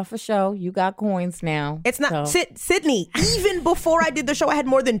got hot off a show. You got coins now. It's not So- Sydney. Even before I did the show, I had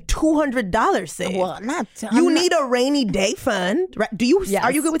more than $200 saved. Well, not. You need a rainy day fund, right? Do you? Yes.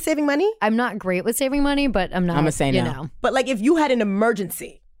 Are you good with saving money? I'm not great with saving money, but I'm not. I'ma say you no. know. But like, if you had an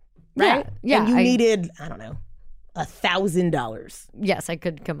emergency, right? Yeah. And you I- needed, I don't know, $1,000. Yes, I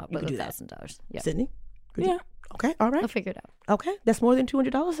could come up with could do that. $1,000. Yeah. Sydney? Could Yeah. you? Okay. All right. I'll figure it out. Okay. That's more than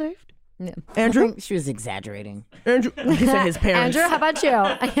 $200 saved. Yeah. I Andrew? think she was exaggerating. Andrew? He said his parents. Andrew, how about you?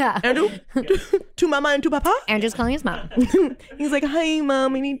 Yeah. Andrew? To mama and to papa? Andrew's calling his mom. He's like, hi,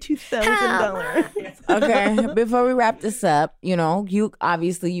 mom, we need $2,000. Okay, before we wrap this up, you know, you are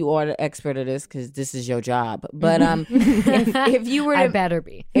the expert of this because this is your job. But if you were to, I better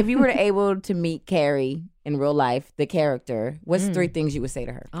be. if you were able to meet Carrie in real life, the character, what's 3 things you would say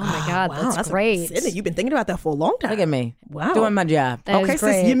to her? Oh my God, Wow, that's great. Sydney, you've been thinking about that for a long time. Look at me, Wow. doing my job. That Okay, is sis,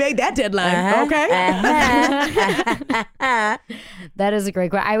 great. you made that deadline. Okay. That is a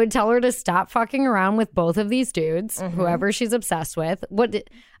great question. I would tell her to stop fucking around with both of these dudes, whoever she's obsessed with.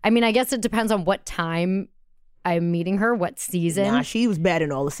 I guess it depends on what time I'm meeting her, what season. Nah, she was bad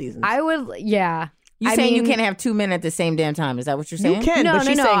in all the seasons. I would, yeah. You saying you can't have 2 men at the same damn time? Is that what you're saying? You can, No, but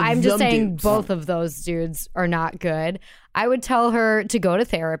she's no. saying I'm just them saying dudes. both of those dudes are not good. I would tell her to go to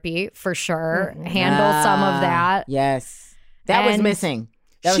therapy for sure, handle some of that. Yes, that was And missing.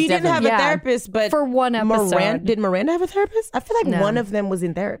 That She was didn't have definitely- a Yeah. therapist, but For one episode. Did Miranda have a therapist? I feel like No. one of them was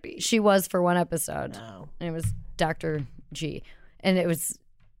in therapy. She was for one episode. No. And it was Dr. G. And it was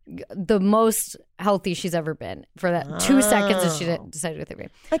the most healthy she's ever been for that 2 seconds that she decided to go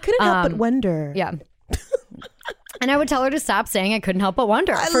therapy. I couldn't help but wonder. Yeah. And I would tell her to stop saying I couldn't help but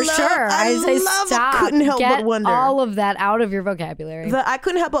wonder. I For love- sure. I I'd say love stop. couldn't help Get but wonder. all of that out of your vocabulary. The I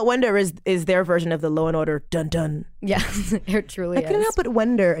couldn't help but wonder is their version of the Law and Order dun dun. Yeah. It truly I is. couldn't help but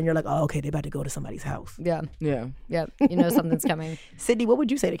wonder, and you're like, oh, okay, they're about to go to somebody's house. Yeah. Yeah. Yeah. You know something's coming. Sydney, what would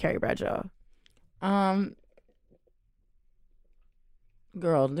you say to Carrie Bradshaw?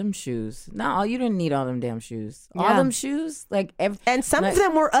 Girl, them shoes. No, you didn't need all them damn shoes. All Yeah. them shoes, like And some like, of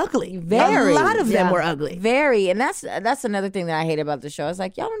them were ugly. Very. A lot of them Yeah. were ugly. very, and that's another thing that I hate about the show. It's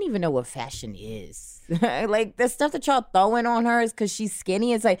like y'all don't even know what fashion is. Like the stuff that y'all throwing on her is because she's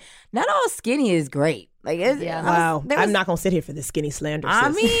skinny. It's like not all skinny is great. Like it's, Yeah. Wow. there was- I'm not going to sit here for this skinny slander. I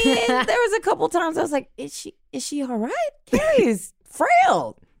sis. mean, there was a couple times I was like, is she all right? Carrie is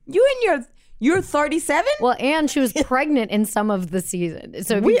frail. You in you're 37? Well, and she was pregnant in some of the season.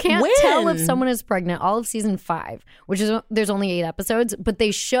 So if you can't tell if when? someone is pregnant, all of season 5, which is there's only 8 episodes, but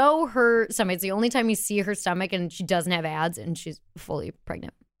they show her stomach. It's the only time you see her stomach, and she doesn't have ads, and she's fully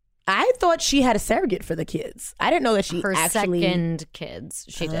pregnant. I thought she had a surrogate for the kids. I didn't know that she Her actually. second kids,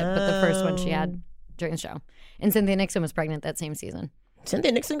 she did, but the first one she had during the show. And Cynthia Nixon was pregnant that same season.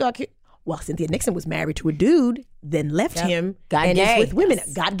 Cynthia Nixon got killed. Well, Cynthia Nixon was married to a dude, then left him, Got and gay. is with women.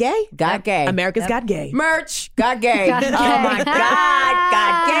 Got gay? Got gay. America's got gay. Merch got gay. Got Oh gay. my God,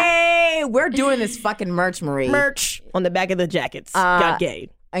 got gay. We're doing this fucking merch, Marie. Merch on the back of the jackets. Got gay.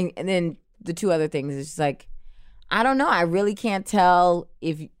 And then the 2 other things is just like, I don't know. I really can't tell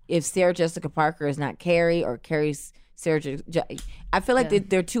if Sarah Jessica Parker is not Carrie or Carrie's Sarah. I feel like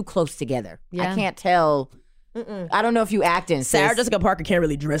they're too close together. Yeah. I can't tell. I don't know if you act in Sarah sis. Jessica Parker can't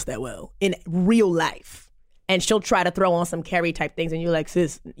really dress that well in real life. And she'll try to throw on some Carrie type things, and you're like,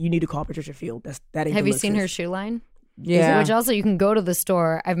 sis, you need to call Patricia Field. That ain't Have the you look, seen sis. her shoe line? Yeah. Which also you can go to the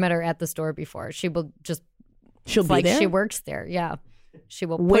store. I've met her at the store before. She will just She'll it's be like there? she works there. Yeah. She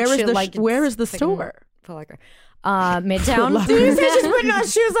will Where put is you the like where it's is the fucking store? Foot Locker. Midtown. Did you say she's putting on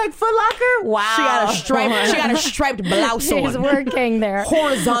shoes like Foot Locker? Wow. She got a striped. She got a striped blouse She's on. working there.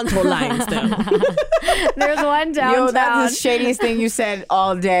 Horizontal lines down. There's one downtown. Yo, that's the shadiest thing you said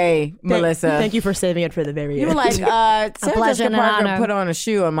all day, Melissa. Thank you for saving it for the very You end. were like, Sarah pleasure Jessica and an Parker honor. put on a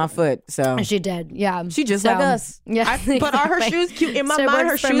shoe on my foot. So And she did. Yeah. She just like us. Yeah. But are her shoes cute? In my So it mind, her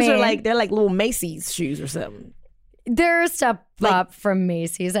works for shoes are me. like they're like little Macy's shoes or something. They're a step up from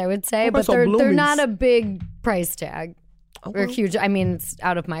Macy's, I would say, but about they're Bloomies? not a big price tag. Or huge. I mean, it's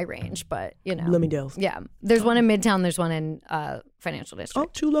out of my range, but you know. Bloomingdale's. Yeah. There's one in Midtown. There's one in Financial District.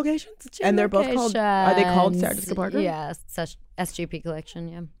 Oh, 2 locations? And they're both called, are they called Sarah Jessica Parker? Yeah. SGP collection,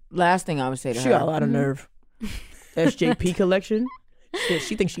 yeah. Last thing I would say to She her. got a lot of nerve. SJP collection? Shit,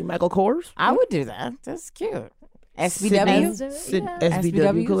 she thinks she Michael Kors? I would do that. That's cute. SBW?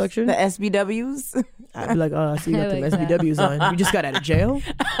 SBW collection? The SBWs? I'd be like, I see you got them SBWs on. You just got out of jail?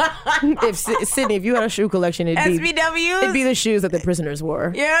 Sydney, if you had a shoe collection, it'd be the shoes that the prisoners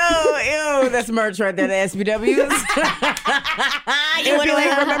wore. Ew, that's merch right there, the SBWs. It would be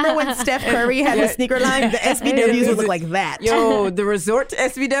like, remember when Steph Curry had the sneaker line? The SBWs would look like that. Yo, the resort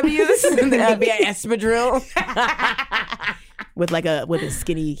SBWs? That'd be an espadrille. With a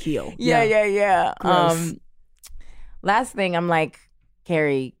skinny heel. Yeah. Gross. Last thing, I'm like,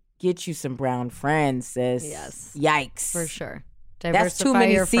 Carrie, get you some brown friends, sis. Yes. Yikes. For sure. That's too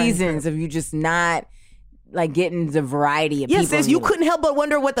many seasons of you just not like getting the variety of people. Yes, sis, you couldn't help but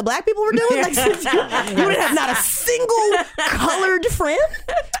wonder what the black people were doing. Like, sis, you would have not a single colored friend,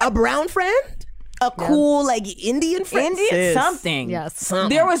 a brown friend, a cool like Indian friend. Indian something. Yes.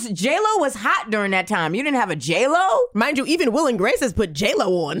 There was J-Lo was hot during that time. You didn't have a J-Lo? Mind you, even Will and Grace has put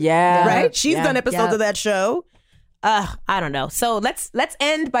J-Lo on. Yeah. Right? She's Yeah. done episodes Yeah. of that show. I don't know. So let's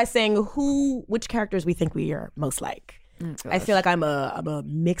end by saying which characters we think we are most like. I feel like I'm a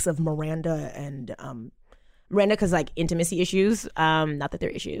mix of Miranda and Miranda because like intimacy issues, not that they're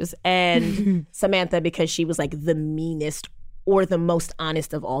issues, and Samantha because she was like the meanest or the most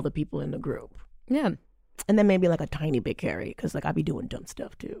honest of all the people in the group. Yeah. And then maybe like a tiny bit Carrie because like I be doing dumb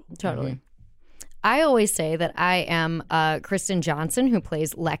stuff too. Totally. I always say that I am Kristen Johnson, who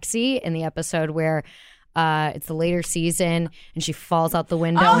plays Lexi in the episode where it's the later season and she falls out the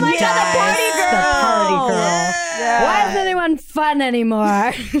window and dies. the party girl. The party girl. Yeah. Why isn't anyone fun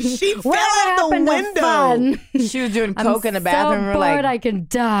anymore? She fell Whatever out the happened to window. fun? She was doing I'm coke in the bathroom. So We're bored like, I can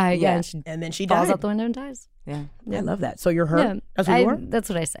die. Yeah. And And then she falls died. out the window and dies. yeah. Yeah, I love that. So you're her? Yeah, That's what you are? that's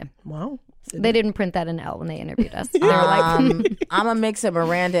what I say. Wow. They didn't print that in L when they interviewed us. They were like, I'm a mix of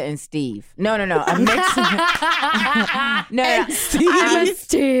Miranda and Steve. No. A mix. No. I'm a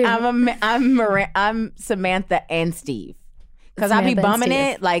Steve. I'm Samantha and Steve. Because I be Samantha and bumming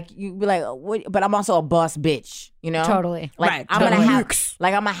Steve. it, like you be like, what? But I'm also a boss bitch, you know. Totally. Like Right, I'm totally.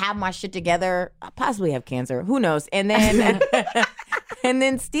 gonna have my shit together. I possibly have cancer. Who knows? And then and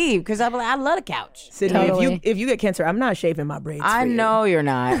then Steve, because I'm like, I love the couch. Sydney, Totally. if you get cancer, I'm not shaving my braids. I for you. know you're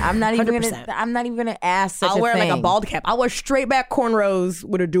not. I'm not even 100%. gonna ask such I'll a wear thing. like a bald cap. I'll wear straight back cornrows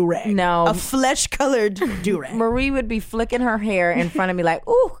with a do-rag. No. A flesh-colored do-rag. Marie would be flicking her hair in front of me like,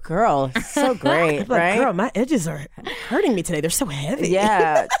 ooh, girl, so great, Like, right? girl, my edges are hurting me today. They're so heavy.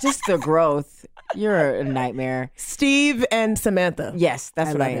 Yeah, just the growth. You're a nightmare. Steve and Samantha. Yes,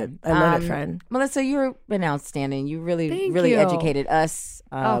 that's I what love I it. am. I love it, friend. Melissa, you've been outstanding. You really, Thank really you. educated us.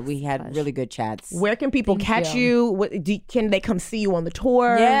 Oh, we had gosh. really good chats. Where can people Thank catch you. you? Can they come see you on the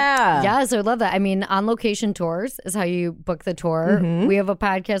tour? Yeah. Yes, I would love that. I mean, on location tours is how you book the tour. We have a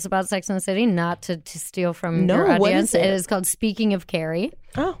podcast about Sex and the City, not to steal from No, your what audience. is it? It is called Speaking of Carrie.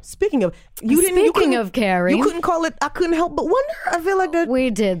 Oh, speaking of, Speaking of Carrie. you couldn't call it. I couldn't help but wonder. I feel like that. We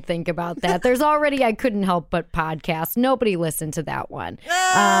did think about that. There's already I Couldn't Help But podcast. Nobody listened to that one.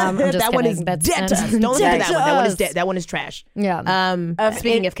 I'm just that one kidding. is That's dead to us. Don't listen to dead that one. That one is us. dead. That one is trash. Yeah.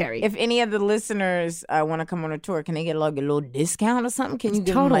 Speaking of Carrie, If any of the listeners want to come on a tour, can they get like a little discount or something? Can you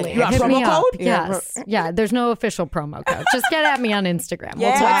give them Totally. like You got a Hit promo me up. code? Yes. Yeah. There's no official promo code. Just get at me on Instagram. We'll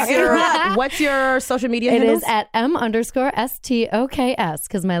Yeah. talk. what's your social media It handles? is at M_STOKS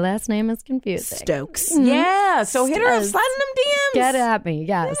because my last name is confusing. Stokes. Yeah. So hit her up, Yes. slide in them DMs. Get at me.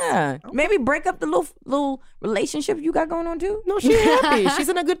 Yes. Yeah. Maybe break up the little relationship you got going on too. No, she's happy. She's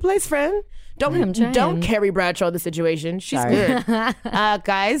in a good place, friend. I'm trying. Don't Carrie Bradshaw the situation. She's Sorry. good.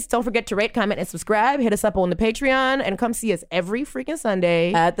 Guys, don't forget to rate, comment, and subscribe. Hit us up on the Patreon and come see us every freaking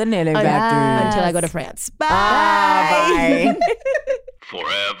Sunday At the Knitting Factory. until I go to France. Bye. Bye.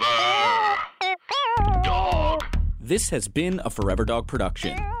 Forever Dog. This has been a Forever Dog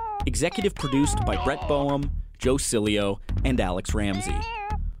production. Executive produced by Brett Boehm, Joe Cilio, and Alex Ramsey.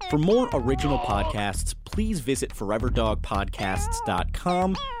 For more original podcasts, please visit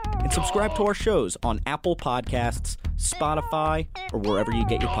foreverdogpodcasts.com and subscribe to our shows on Apple Podcasts, Spotify, or wherever you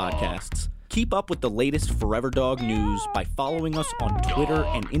get your podcasts. Keep up with the latest Forever Dog news by following us on Twitter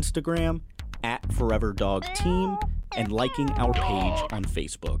and Instagram @ForeverDogTeam and liking our page on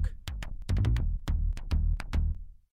Facebook.